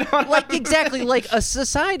give. Yeah, you know like, exactly. Like, a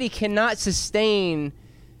society cannot sustain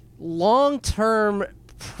long-term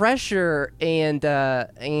pressure and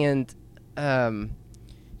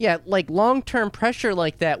long-term pressure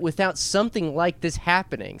like that without something like this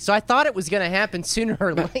happening. So I thought it was going to happen sooner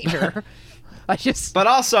or later. But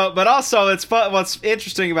also it's fun. What's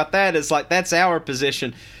interesting about that is, like, that's our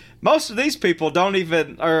position. Most of these people don't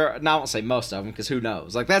even, or no, I won't say most of them, because who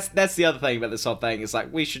knows? Like, that's the other thing about this whole thing is,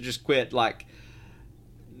 like, we should just quit, like,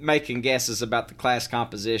 making guesses about the class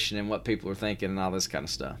composition and what people are thinking and all this kind of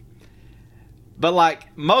stuff. But, like,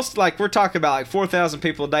 we're talking about, like, 4,000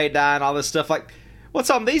 people a day dying, all this stuff. Like, what's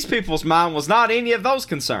on these people's mind was not any of those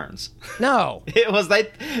concerns. No. It was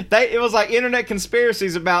it was like internet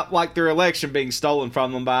conspiracies about, like, their election being stolen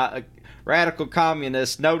from them by a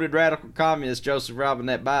noted radical communist Joseph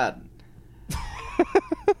Robinette Biden.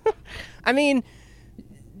 I mean,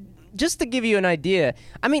 just to give you an idea,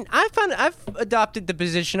 I mean, I've adopted the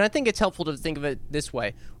position, I think it's helpful to think of it this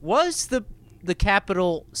way. Was the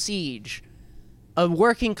Capitol siege a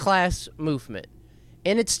working class movement?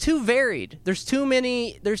 And it's too varied. There's too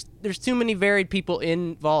many varied people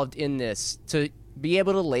involved in this to be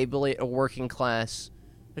able to label it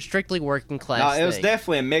a strictly working class no, it thing. was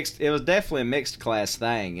definitely a mixed class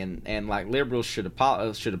thing, and like, liberals should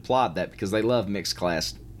applaud that, because they love mixed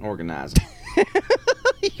class organizing.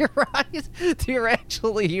 You're right.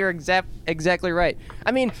 You're exactly right.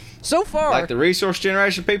 I mean, so far, like the resource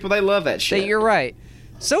generation people, they love that shit. You're right.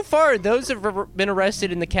 So far, those have been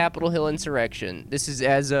arrested in the Capitol Hill insurrection. This is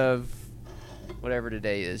as of whatever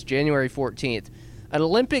today is, January 14th. An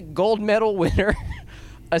Olympic gold medal winner,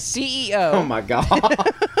 a CEO. Oh my God.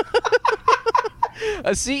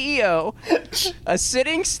 A CEO, a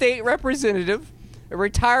sitting state representative, a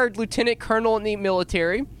retired lieutenant colonel in the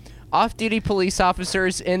military, off-duty police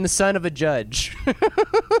officers, and the son of a judge.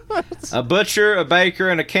 A butcher, a baker,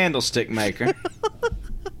 and a candlestick maker.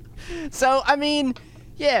 So, I mean,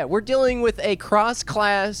 yeah, we're dealing with a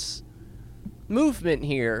cross-class movement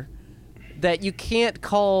here that you can't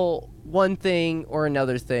call one thing or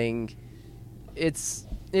another thing. It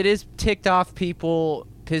is ticked off people,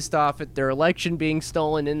 pissed off at their election being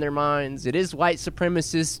stolen in their minds. It is white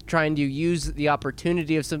supremacists trying to use the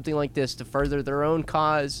opportunity of something like this to further their own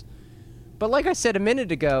cause. But like I said a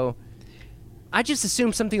minute ago, I just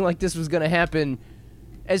assumed something like this was going to happen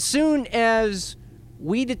as soon as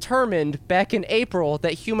we determined back in April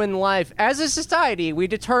that human life, as a society, we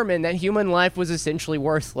determined that human life was essentially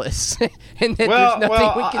worthless. And that there's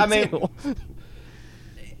nothing we can do.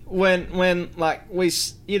 When like, we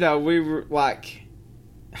were like...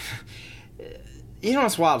 You know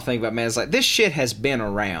what's wild to think about, man? It's like, this shit has been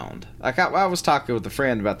around. Like, I was talking with a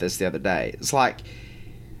friend about this the other day. It's like,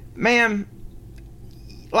 man,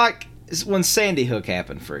 like, when Sandy Hook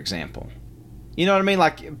happened, for example. You know what I mean?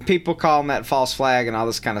 Like, people calling that false flag and all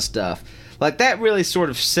this kind of stuff. Like, that really sort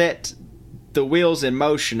of set the wheels in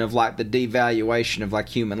motion of, like, the devaluation of, like,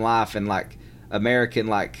 human life and, like, American,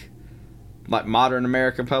 like modern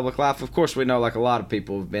American public life. Of course, we know, like, a lot of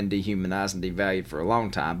people have been dehumanized and devalued for a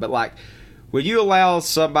long time. But, like, will you allow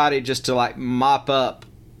somebody just to, like, mop up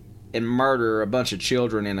and murder a bunch of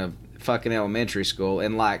children in a fucking elementary school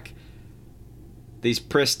in, like, these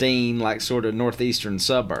pristine, like, sort of northeastern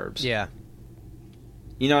suburbs? Yeah.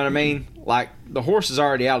 You know what I mean? Like, the horse is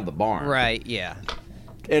already out of the barn. Right, yeah.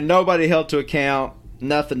 And nobody held to account,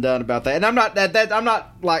 nothing done about that. And I'm not, I'm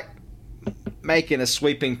not, like, making a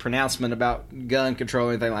sweeping pronouncement about gun control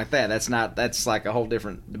or anything like that. That's, like, a whole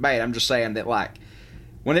different debate. I'm just saying that, like,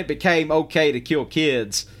 when it became okay to kill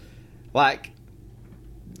kids, like,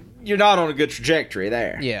 you're not on a good trajectory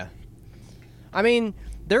there. Yeah. I mean,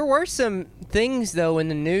 there were some things, though, in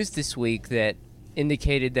the news this week that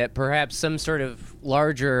indicated that perhaps some sort of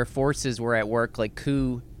larger forces were at work, like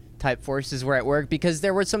coup-type forces were at work, because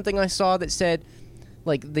there was something I saw that said,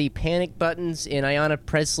 like, the panic buttons in Ayanna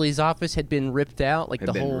Presley's office had been ripped out, like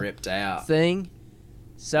the whole ripped out thing.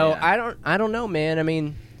 So yeah. I don't know, man. I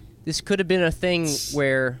mean, this could have been a thing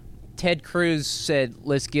where Ted Cruz said,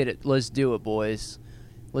 let's get it. Let's do it, boys.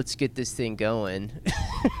 Let's get this thing going.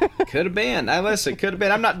 Could have been. Hey, listen, could have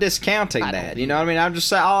been. I'm not discounting that. You know what I mean? I'm just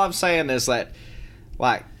saying, all I'm saying is that,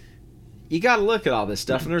 like, you got to look at all this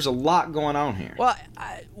stuff, and there's a lot going on here. Well,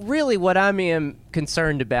 really what I am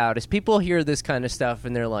concerned about is people hear this kind of stuff,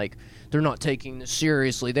 and they're like, they're not taking this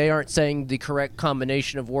seriously. They aren't saying the correct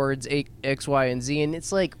combination of words, X, Y, and Z. And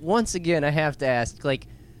it's like, once again, I have to ask, like,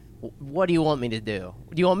 what do you want me to do?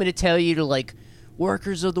 Do you want me to tell you to, like,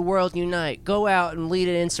 workers of the world unite, go out and lead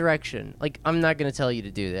an insurrection? Like, I'm not going to tell you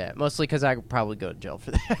to do that, mostly because I could probably go to jail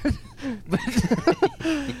for that.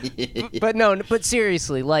 but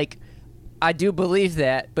seriously, like, I do believe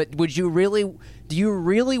that, but do you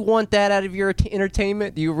really want that out of your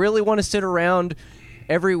entertainment? Do you really want to sit around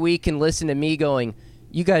every week and listen to me going,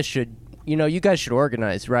 you guys should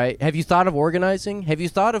organize, right? Have you thought of organizing? Have you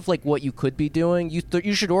thought of, like, what you could be doing?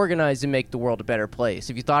 You should organize and make the world a better place.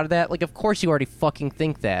 Have you thought of that? Like, of course you already fucking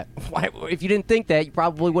think that. Why, if you didn't think that, you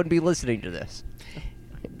probably wouldn't be listening to this.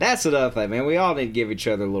 That's another thing, man. We all need to give each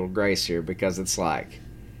other a little grace here, because it's like,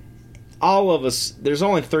 all of us, there's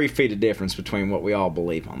only 3 feet of difference between what we all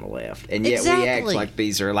believe on the left. And yet we act like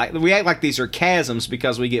these are chasms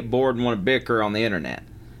because we get bored and want to bicker on the internet.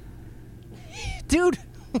 Dude.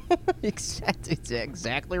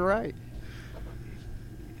 Exactly right.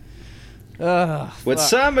 Would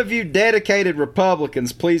some of you dedicated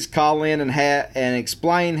Republicans please call in and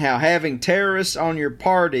explain how having terrorists on your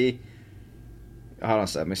party... Hold on a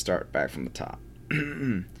second, let me start back from the top.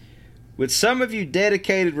 Would some of you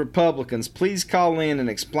dedicated Republicans please call in and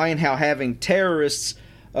explain how having terrorists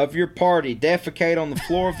of your party defecate on the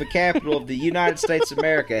floor of the Capitol of the United States of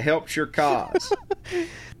America helps your cause?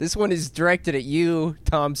 This one is directed at you,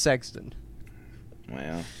 Tom Sexton.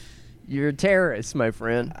 Well, you're a terrorist, my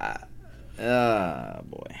friend.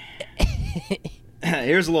 Boy.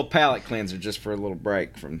 Here's a little palate cleanser just for a little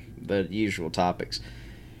break from the usual topics.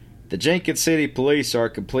 The Jenkins City Police are a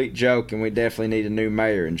complete joke, and we definitely need a new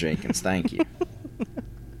mayor in Jenkins. Thank you.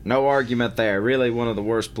 No argument there. Really one of the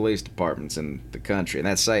worst police departments in the country, and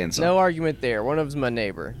that's saying something. No argument there. One of them's my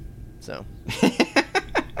neighbor, so...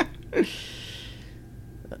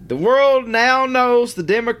 The world now knows the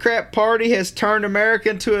Democrat Party has turned America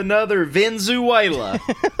into another Venezuela.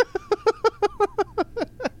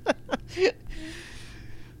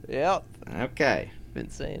 Yep. Okay. Been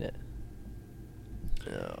saying it.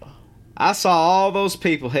 Oh. I saw all those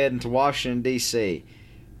people heading to Washington, D.C.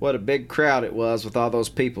 What a big crowd it was with all those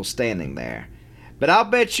people standing there. But I'll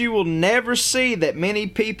bet you will never see that many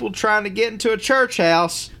people trying to get into a church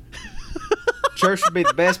house. Church would be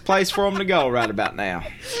the best place for them to go right about now.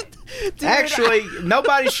 Dude, actually,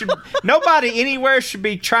 nobody anywhere should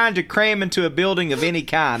be trying to cram into a building of any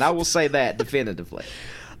kind. I will say that definitively.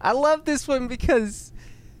 I love this one because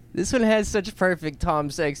This one has such perfect Tom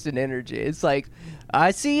Sexton energy. It's like,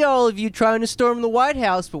 I see all of you trying to storm the White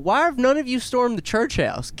House, but why have none of you stormed the church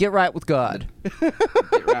house? Get right with God.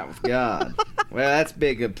 Get right with God. Well, that's a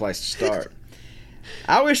big good place to start.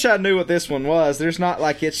 I wish I knew what this one was. There's not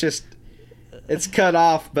like it's cut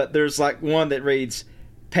off, but there's like one that reads,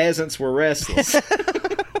 "Peasants were restless."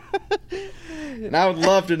 And I would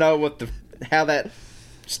love to know how that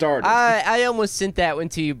started. I almost sent that one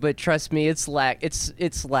to you, but trust me, it's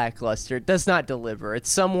lackluster. It does not deliver. It's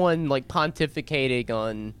someone like pontificating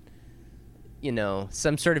on,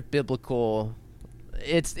 some sort of biblical.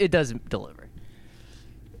 It doesn't deliver.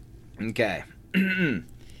 Okay.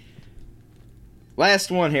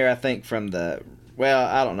 Last one here, I think from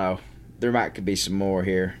I don't know. There could be some more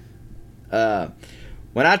here.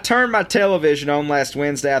 When I turned my television on last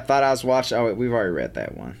Wednesday, I thought I was watching. Oh, we've already read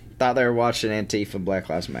that one. Thought they were watching Antifa and Black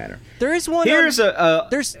Lives Matter. There is one. Here's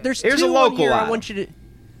there's here's two a local on here line. I want you to.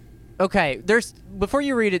 Okay, before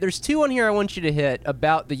you read it, there's two on here I want you to hit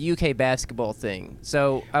about the UK basketball thing.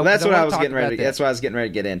 So that's what I was getting ready. That's what I was getting ready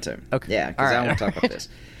to get into. Okay, yeah, because I want to talk about this.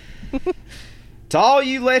 To all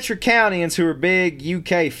you Letcher Countyans who are big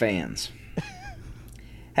UK fans,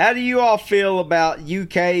 how do you all feel about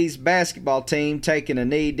UK's basketball team taking a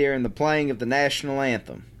knee during the playing of the national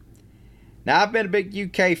anthem? Now, I've been a big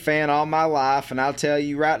UK fan all my life, and I'll tell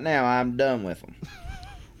you right now, I'm done with them.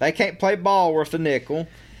 They can't play ball worth a nickel,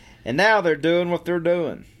 and now they're doing what they're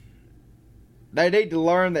doing. They need to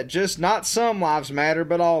learn that just not some lives matter,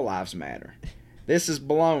 but all lives matter. This is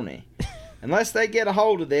baloney. Unless they get a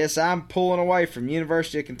hold of this, I'm pulling away from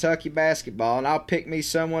University of Kentucky basketball, and I'll pick me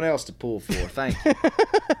someone else to pull for. Thank you.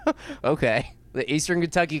 Okay. The Eastern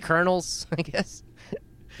Kentucky Colonels, I guess.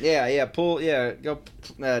 Go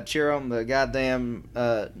cheer on the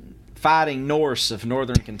goddamn Fighting Norse of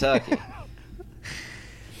Northern Kentucky.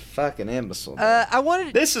 Fucking imbecile.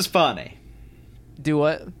 This is funny. Do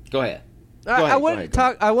what? Go ahead. I wanted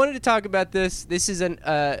to talk about this. This is an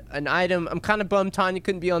item. I'm kind of bummed Tanya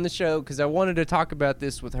couldn't be on the show because I wanted to talk about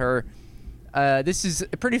this with her. This is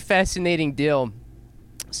a pretty fascinating deal.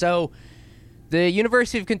 So, the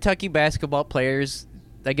University of Kentucky basketball players,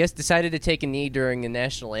 I guess, decided to take a knee during the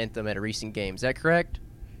national anthem at a recent game. Is that correct?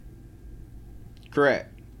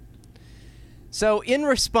 Correct. So, in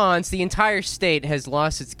response, the entire state has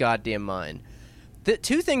lost its goddamn mind. The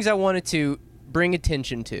two things I wanted to bring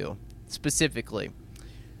attention to, specifically.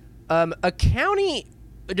 A county,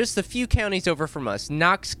 just a few counties over from us,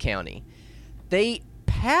 Knox County, they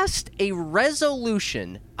passed a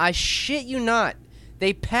resolution. I shit you not.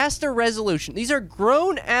 They passed a resolution. These are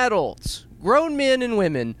grown adults, grown men and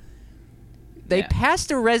women. They passed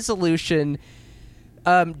a resolution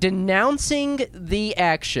denouncing the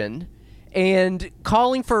action and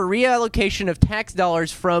calling for a reallocation of tax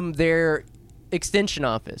dollars from their extension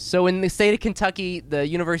office. So in the state of Kentucky, the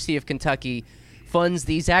University of Kentucky funds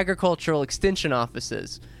these agricultural extension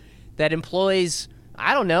offices that employs,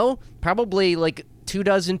 I don't know, probably like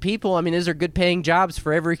 24 people. I mean, those are good paying jobs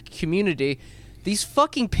for every community. These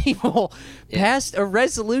fucking people passed a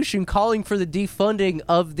resolution calling for the defunding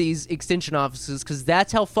of these extension offices because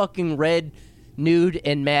that's how fucking red, nude,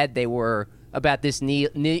 and mad they were about this knee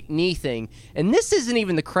thing. And this isn't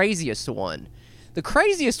even the craziest one. The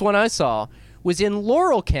craziest one I saw was in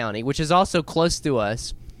Laurel County, which is also close to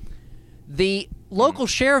us. The local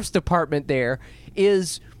sheriff's department there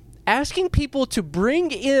is asking people to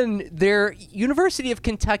bring in their University of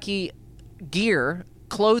Kentucky gear,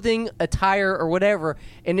 clothing, attire, or whatever,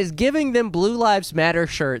 and is giving them Blue Lives Matter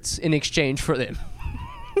shirts in exchange for them.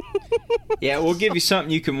 Yeah, we'll give you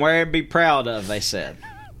something you can wear and be proud of, they said.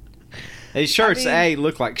 These shirts,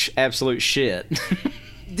 look like absolute shit.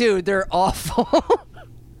 Dude, they're awful.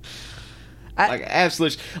 Like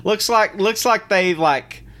absolute. Looks like they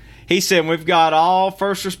like. He said we've got all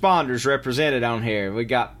first responders represented on here. We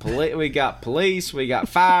got police, we got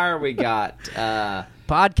fire, we got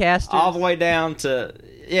podcasters, all the way down to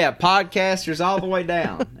podcasters all the way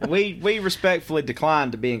down. And we respectfully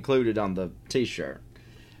declined to be included on the T-shirt.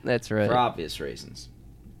 That's right, for obvious reasons.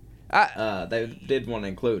 They did want to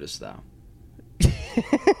include us though.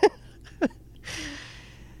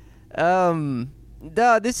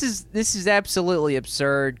 No, this is absolutely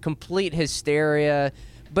absurd, complete hysteria.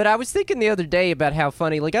 But I was thinking the other day about how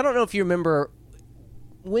funny, like, I don't know if you remember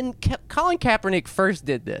when Colin Kaepernick first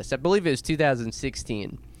did this. I believe it was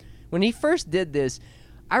 2016. When he first did this,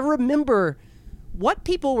 I remember what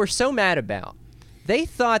people were so mad about. They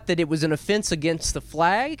thought that it was an offense against the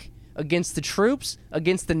flag, against the troops,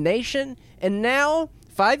 against the nation, and now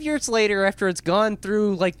 5 years later, after it's gone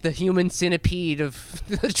through like the human centipede of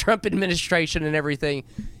the Trump administration and everything,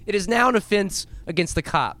 It is now an offense against the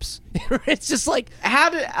cops. It's just like,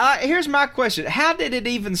 here's my question: how did it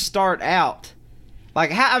even start out?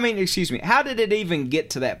 Like, how did it even get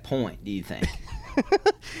to that point? Do you think?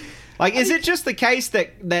 Like, is it just the case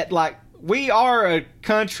that like we are a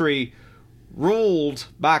country ruled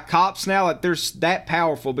by cops now? Like, they're that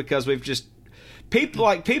powerful because we've just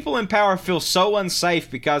people in power feel so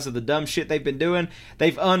unsafe because of the dumb shit they've been doing.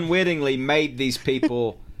 They've unwittingly made these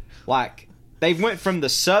people like they've went from the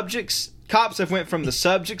subjects. Cops have went from the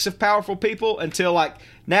subjects of powerful people until like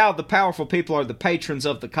now the powerful people are the patrons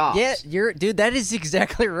of the cops. Yeah, dude, that is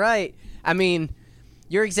exactly right. I mean,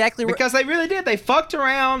 you're exactly right. Because they really did. They fucked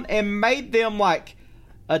around and made them like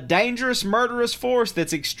a dangerous, murderous force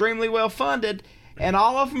that's extremely well funded, and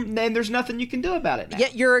all of them, and there's nothing you can do about it now.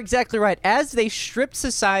 Yeah, you're exactly right. As they stripped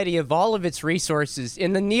society of all of its resources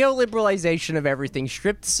in the neoliberalization of everything,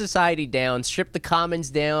 stripped society down, stripped the commons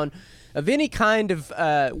down of any kind of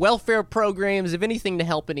welfare programs, of anything to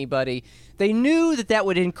help anybody, they knew that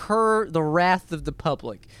would incur the wrath of the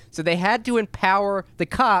public. So they had to empower the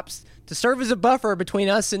cops to serve as a buffer between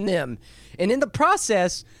us and them. And in the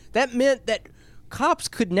process, that meant that cops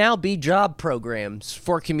could now be job programs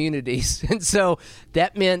for communities. And so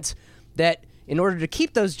that meant that in order to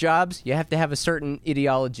keep those jobs, you have to have a certain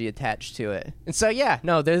ideology attached to it. And so, yeah,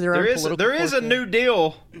 no, there is a new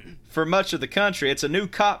deal for much of the country. It's a new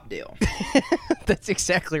cop deal. That's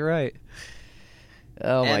exactly right.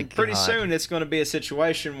 Oh, my God. And pretty soon it's going to be a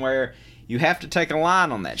situation where you have to take a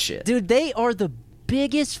line on that shit. Dude, they are the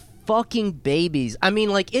biggest fucking babies. I mean,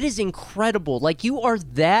 like, it is incredible. Like, you are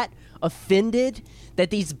that offended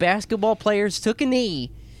that these basketball players took a knee,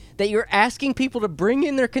 that you're asking people to bring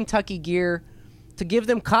in their Kentucky gear to give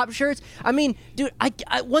them cop shirts. I mean, dude,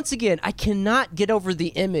 I once again, I cannot get over the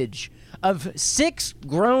image of 6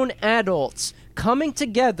 grown adults coming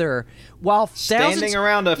together while standing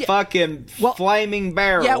around a fucking flaming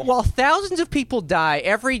barrel. Yeah, while thousands of people die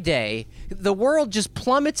every day, the world just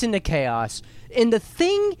plummets into chaos. And the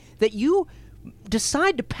thing that you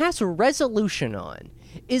decide to pass a resolution on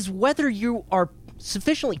is whether you are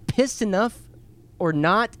sufficiently pissed enough or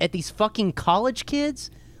not at these fucking college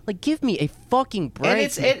kids. Like, give me a fucking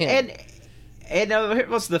break. And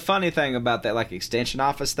what's the funny thing about that, like, extension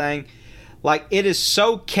office thing? Like, it is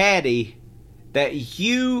so catty that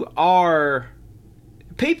you are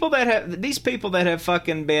these people that have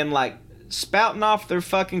fucking been like spouting off their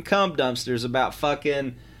fucking cum dumpsters about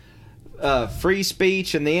fucking free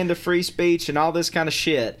speech and the end of free speech and all this kind of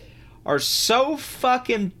shit are so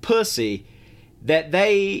fucking pussy that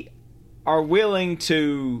they are willing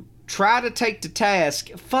to try to take to task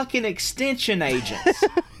fucking extension agents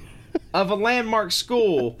of a landmark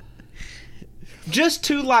school just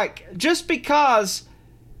because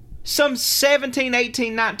some 17,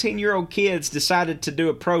 18, 19-year-old kids decided to do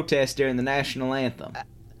a protest during the national anthem.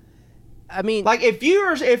 I mean, like, if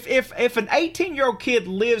an 18-year-old kid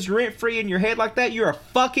lives rent-free in your head like that, you're a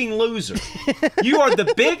fucking loser. You are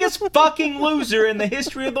the biggest fucking loser in the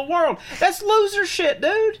history of the world. That's loser shit,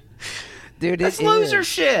 dude. Dude, that's loser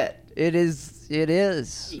shit. It is.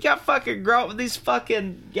 You got fucking these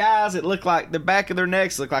fucking guys that look like the back of their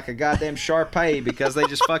necks look like a goddamn Shar-Pei because they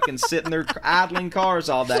just fucking sit in their idling cars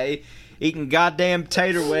all day, eating goddamn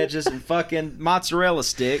tater wedges and fucking mozzarella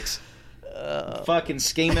sticks, fucking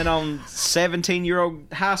scheming on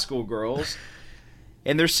 17-year-old high school girls,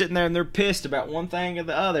 and they're sitting there and they're pissed about one thing or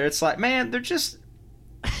the other. It's like, man, they're just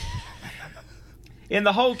in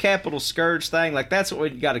the whole Capitol scourge thing. Like, that's what we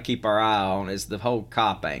got to keep our eye on, is the whole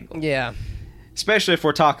cop angle. Yeah. Especially if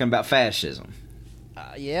we're talking about fascism.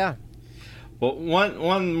 Yeah. Well,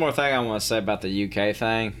 one more thing I want to say about the UK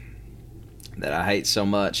thing that I hate so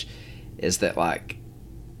much is that, like,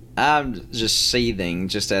 I'm just seething,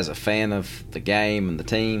 just as a fan of the game and the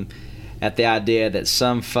team, at the idea that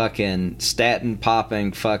some fucking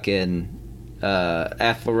statin-popping fucking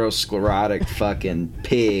atherosclerotic fucking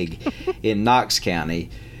pig in Knox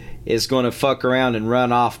County is going to fuck around and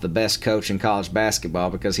run off the best coach in college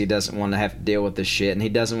basketball because he doesn't want to have to deal with this shit, and he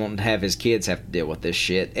doesn't want to have his kids have to deal with this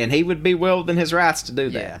shit, and he would be well within his rights to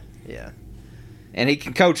do that. Yeah. And he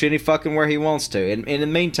can coach any fucking where he wants to. And in the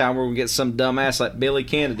meantime, we're going to get some dumbass like Billy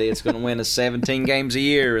Kennedy that's going to win us 17 games a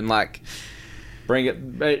year and, like,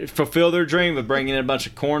 fulfill their dream of bringing in a bunch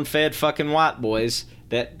of corn-fed fucking white boys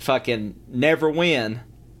that fucking never win.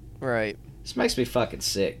 Right. This makes me fucking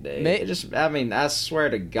sick, dude. I swear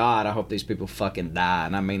to God, I hope these people fucking die,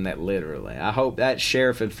 and I mean that literally. I hope that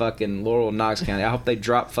sheriff in fucking Laurel, Knox County, I hope they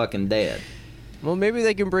drop fucking dead. Well, maybe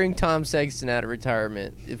they can bring Tom Sexton out of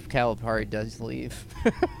retirement if Calipari does leave.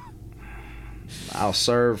 I'll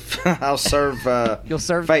serve. You'll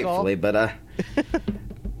serve faithfully, but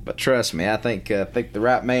But trust me, I think the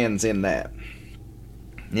right man's in that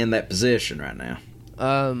position right now.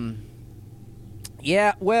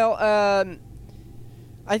 Yeah, well,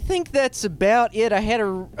 I think that's about it. I had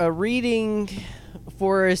a reading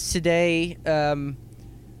for us today,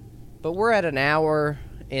 but we're at an hour,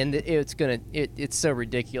 and it's so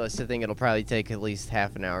ridiculous. I think it'll probably take at least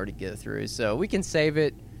half an hour to get through, so we can save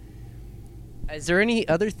it. Is there any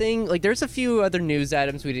other thing? Like, there's a few other news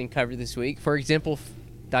items we didn't cover this week. For example,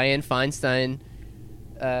 Dianne Feinstein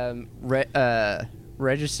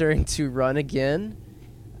registering to run again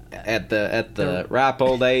at the ripe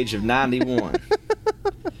old age of 91.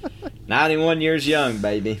 91 years young,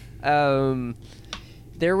 baby.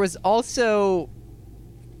 There was also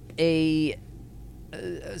there's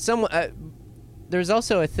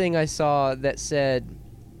also a thing I saw that said,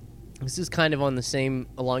 this is kind of along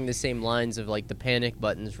the same lines of like the panic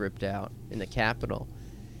buttons ripped out in the Capitol.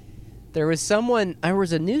 There was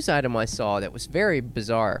a news item I saw that was very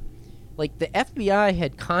bizarre. Like, the FBI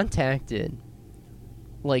had contacted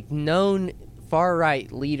like known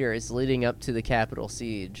far-right leaders leading up to the Capitol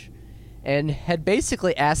siege and had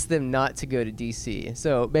basically asked them not to go to DC.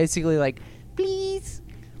 So basically, like, please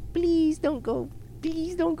don't go to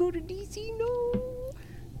DC, no.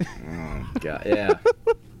 Oh God, yeah.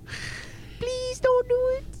 Please don't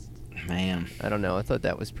do it. Man, I don't know. I thought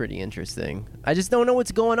that was pretty interesting. I just don't know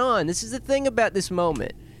what's going on. This is the thing about this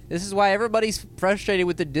moment. This is why everybody's frustrated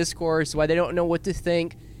with the discourse, why they don't know what to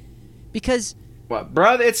think. Because what,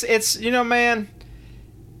 brother? It's man.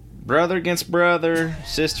 Brother against brother,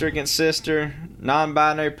 sister against sister,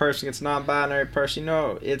 non-binary person against non-binary person.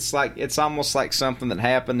 It's almost like something that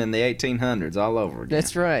happened in the 1800s all over again.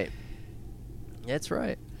 That's right.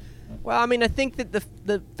 Well, I mean, I think that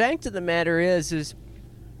the fact of the matter is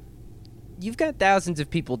you've got thousands of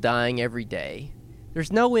people dying every day.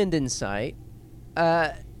 There's no end in sight.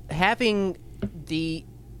 Having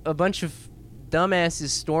a bunch of dumbasses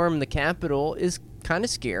storm the Capitol is kind of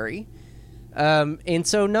scary. And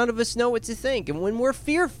so none of us know what to think. And when we're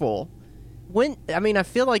fearful, I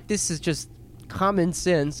feel like this is just common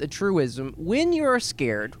sense, a truism. When you're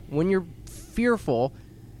scared, when you're fearful,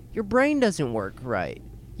 your brain doesn't work right.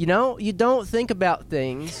 You know, you don't think about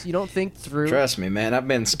things. You don't think through. Trust me, man. I've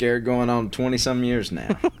been scared going on 20-some years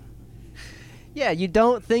now. Yeah, you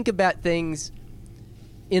don't think about things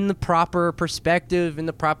in the proper perspective, in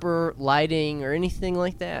the proper lighting, or anything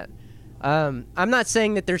like that. I'm not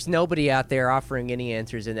saying that there's nobody out there offering any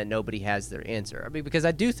answers and that nobody has their answer. I mean, because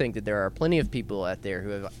I do think that there are plenty of people out there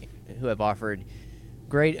who have offered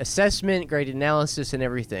great assessment, great analysis, and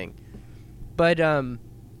everything. But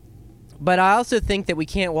I also think that we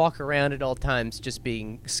can't walk around at all times just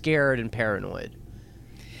being scared and paranoid.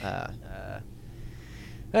 But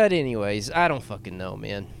anyways, I don't fucking know,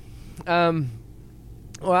 man.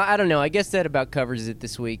 Well, I don't know. I guess that about covers it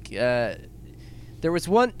this week. There was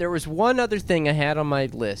one other thing I had on my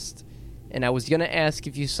list, and I was going to ask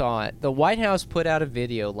if you saw it. The White House put out a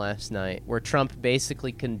video last night where Trump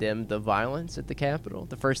basically condemned the violence at the Capitol.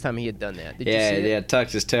 The first time he had done that. Did you see it? Yeah,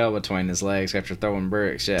 tucked his tail between his legs after throwing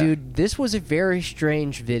bricks, yeah. Dude, this was a very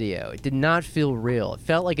strange video. It did not feel real. It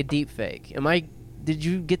felt like a deep fake. Did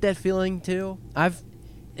you get that feeling too?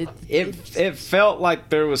 It felt like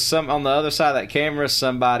there was some on the other side of that camera,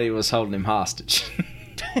 somebody was holding him hostage.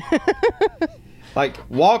 Like,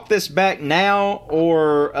 walk this back now,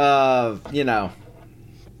 or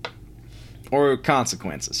or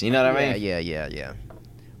consequences. You know what I mean? Yeah.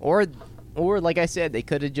 Or like I said, they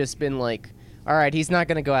could have just been like, all right, he's not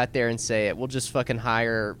going to go out there and say it. We'll just fucking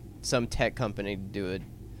hire some tech company to do it.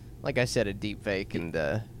 Like I said, a deep fake and...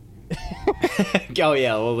 Oh,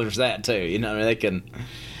 yeah, well, there's that, too. You know what I mean?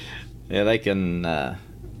 They can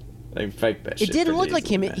fake that shit. It didn't look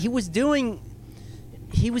like him. He was doing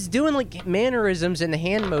like mannerisms and the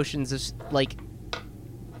hand motions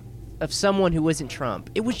of someone who wasn't Trump.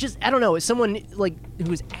 It was just, I don't know, it's someone like who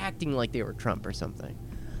was acting like they were Trump or something.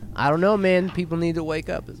 I don't know, man. People need to wake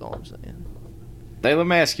up is all I'm saying. Hey, let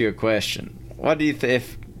me ask you a question. What do you think,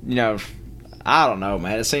 I don't know,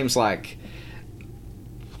 man. It seems like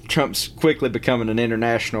Trump's quickly becoming an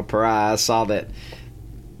international pariah. I saw that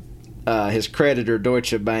his creditor,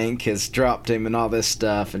 Deutsche Bank, has dropped him and all this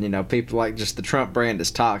stuff. And, people like just the Trump brand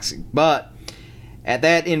is toxic. But at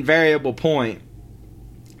that invariable point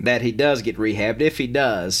that he does get rehabbed, if he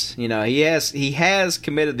does, he has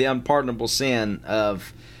committed the unpardonable sin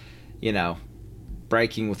of,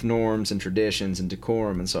 breaking with norms and traditions and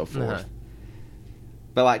decorum and so forth. Uh-huh.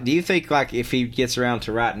 But, do you think, if he gets around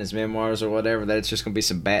to writing his memoirs or whatever, that it's just going to be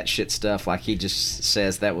some batshit stuff, like he just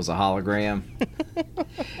says that was a hologram?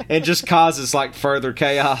 It just causes, further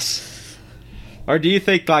chaos? Or do you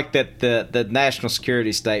think like that the national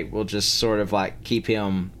security state will just sort of like keep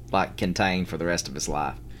him like contained for the rest of his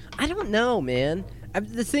life? I don't know, man.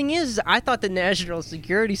 The thing is, I thought the national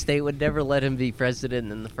security state would never let him be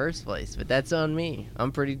president in the first place, but that's on me.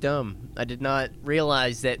 I'm pretty dumb. I did not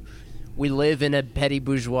realize that we live in a petty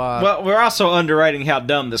bourgeois... Well, we're also underrating how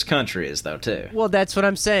dumb this country is, though, too. Well, that's what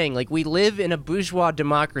I'm saying. Like, we live in a bourgeois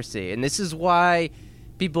democracy, and this is why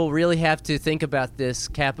people really have to think about this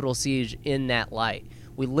Capitol siege in that light.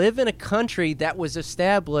 We live in a country that was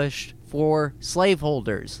established for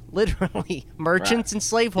slaveholders, literally, merchants and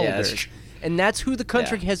slaveholders. Yeah, and that's who the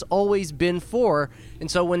country has always been for.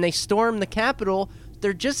 And so when they storm the Capitol,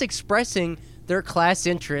 they're just expressing their class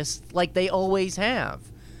interests like they always have.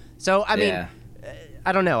 So, I mean,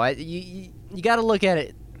 I don't know. You got to look at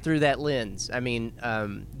it through that lens. I mean,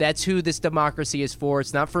 that's who this democracy is for.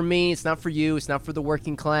 It's not for me. It's not for you. It's not for the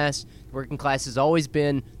working class. The working class has always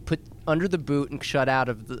been put under the boot and shut out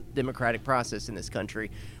of the democratic process in this country.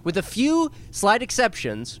 With a few slight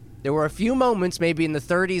exceptions, there were a few moments maybe in the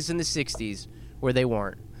 30s and the 60s where they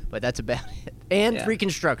weren't. But that's about it. And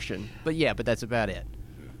Reconstruction. But that's about it.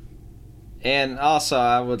 And also,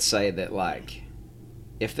 I would say that, like,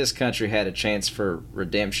 if this country had a chance for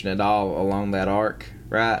redemption at all along that arc,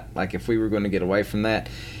 right? Like, if we were going to get away from that,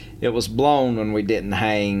 it was blown when we didn't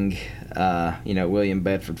hang, William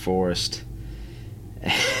Bedford Forrest.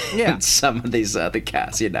 And some of these other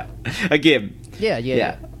guys, Again.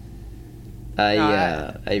 Yeah.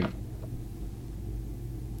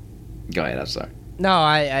 Go ahead, I'm sorry. No,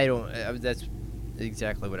 I don't. That's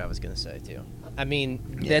exactly what I was going to say, too. I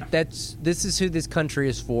mean, this is who this country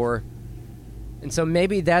is for. And so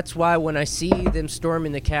maybe that's why when I see them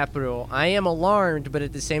storming the Capitol, I am alarmed, but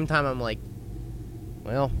at the same time I'm like,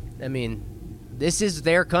 well, I mean, this is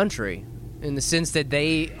their country in the sense that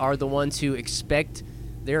they are the ones who expect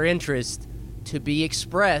their interest to be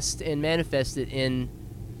expressed and manifested in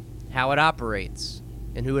how it operates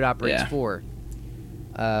and who it operates for.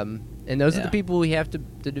 And those are the people we have to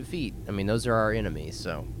defeat. I mean, those are our enemies,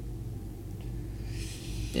 so.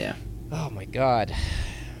 Yeah. Oh, my God.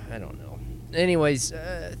 I don't know. Anyways,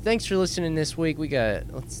 thanks for listening this week.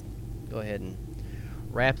 Let's go ahead and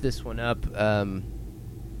wrap this one up.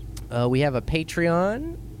 We have a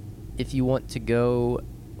Patreon. If you want to go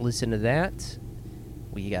listen to that,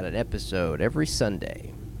 we got an episode every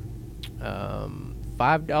Sunday.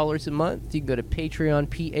 $5 a month. You can go to Patreon,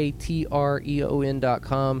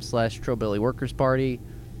 patreon.com/Trillbilly Workers Party.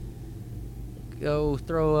 Go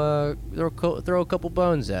throw a couple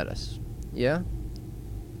bones at us. Yeah?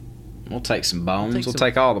 We'll take some bones. We'll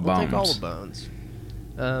take all the bones. We'll take all the bones.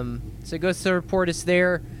 So go support us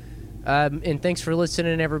there. And thanks for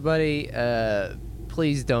listening, everybody.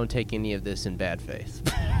 Please don't take any of this in bad faith.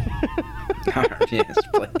 Yes,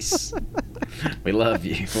 please. We love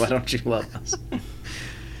you. Why don't you love us?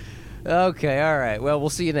 Okay, all right. Well, we'll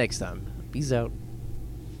see you next time. Peace out.